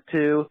rant number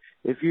 2,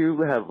 if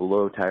you have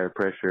low tire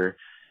pressure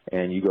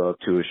and you go up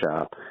to a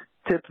shop,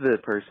 tip the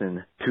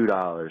person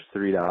 $2,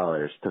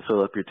 $3 to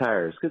fill up your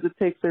tires because it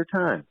takes their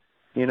time.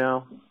 You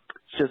know,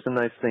 it's just a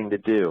nice thing to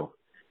do.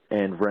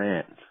 And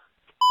rant.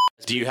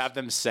 Do you have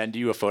them send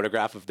you a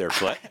photograph of their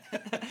foot?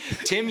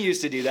 Tim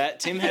used to do that.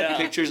 Tim had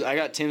pictures. I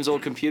got Tim's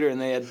old computer,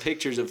 and they had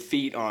pictures of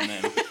feet on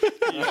them.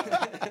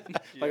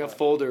 Like a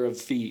folder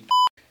of feet.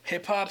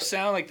 Hip hop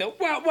sound like the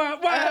wah wah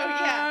wah.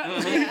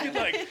 yeah. You could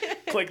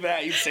like click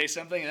that. You'd say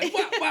something. And then,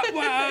 wah wah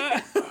wah.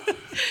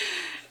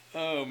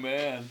 Oh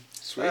man,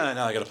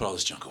 Now I gotta put all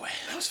this junk away.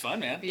 that was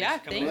fun, man. Yeah,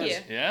 Thanks for coming thank with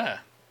us. you. Yeah.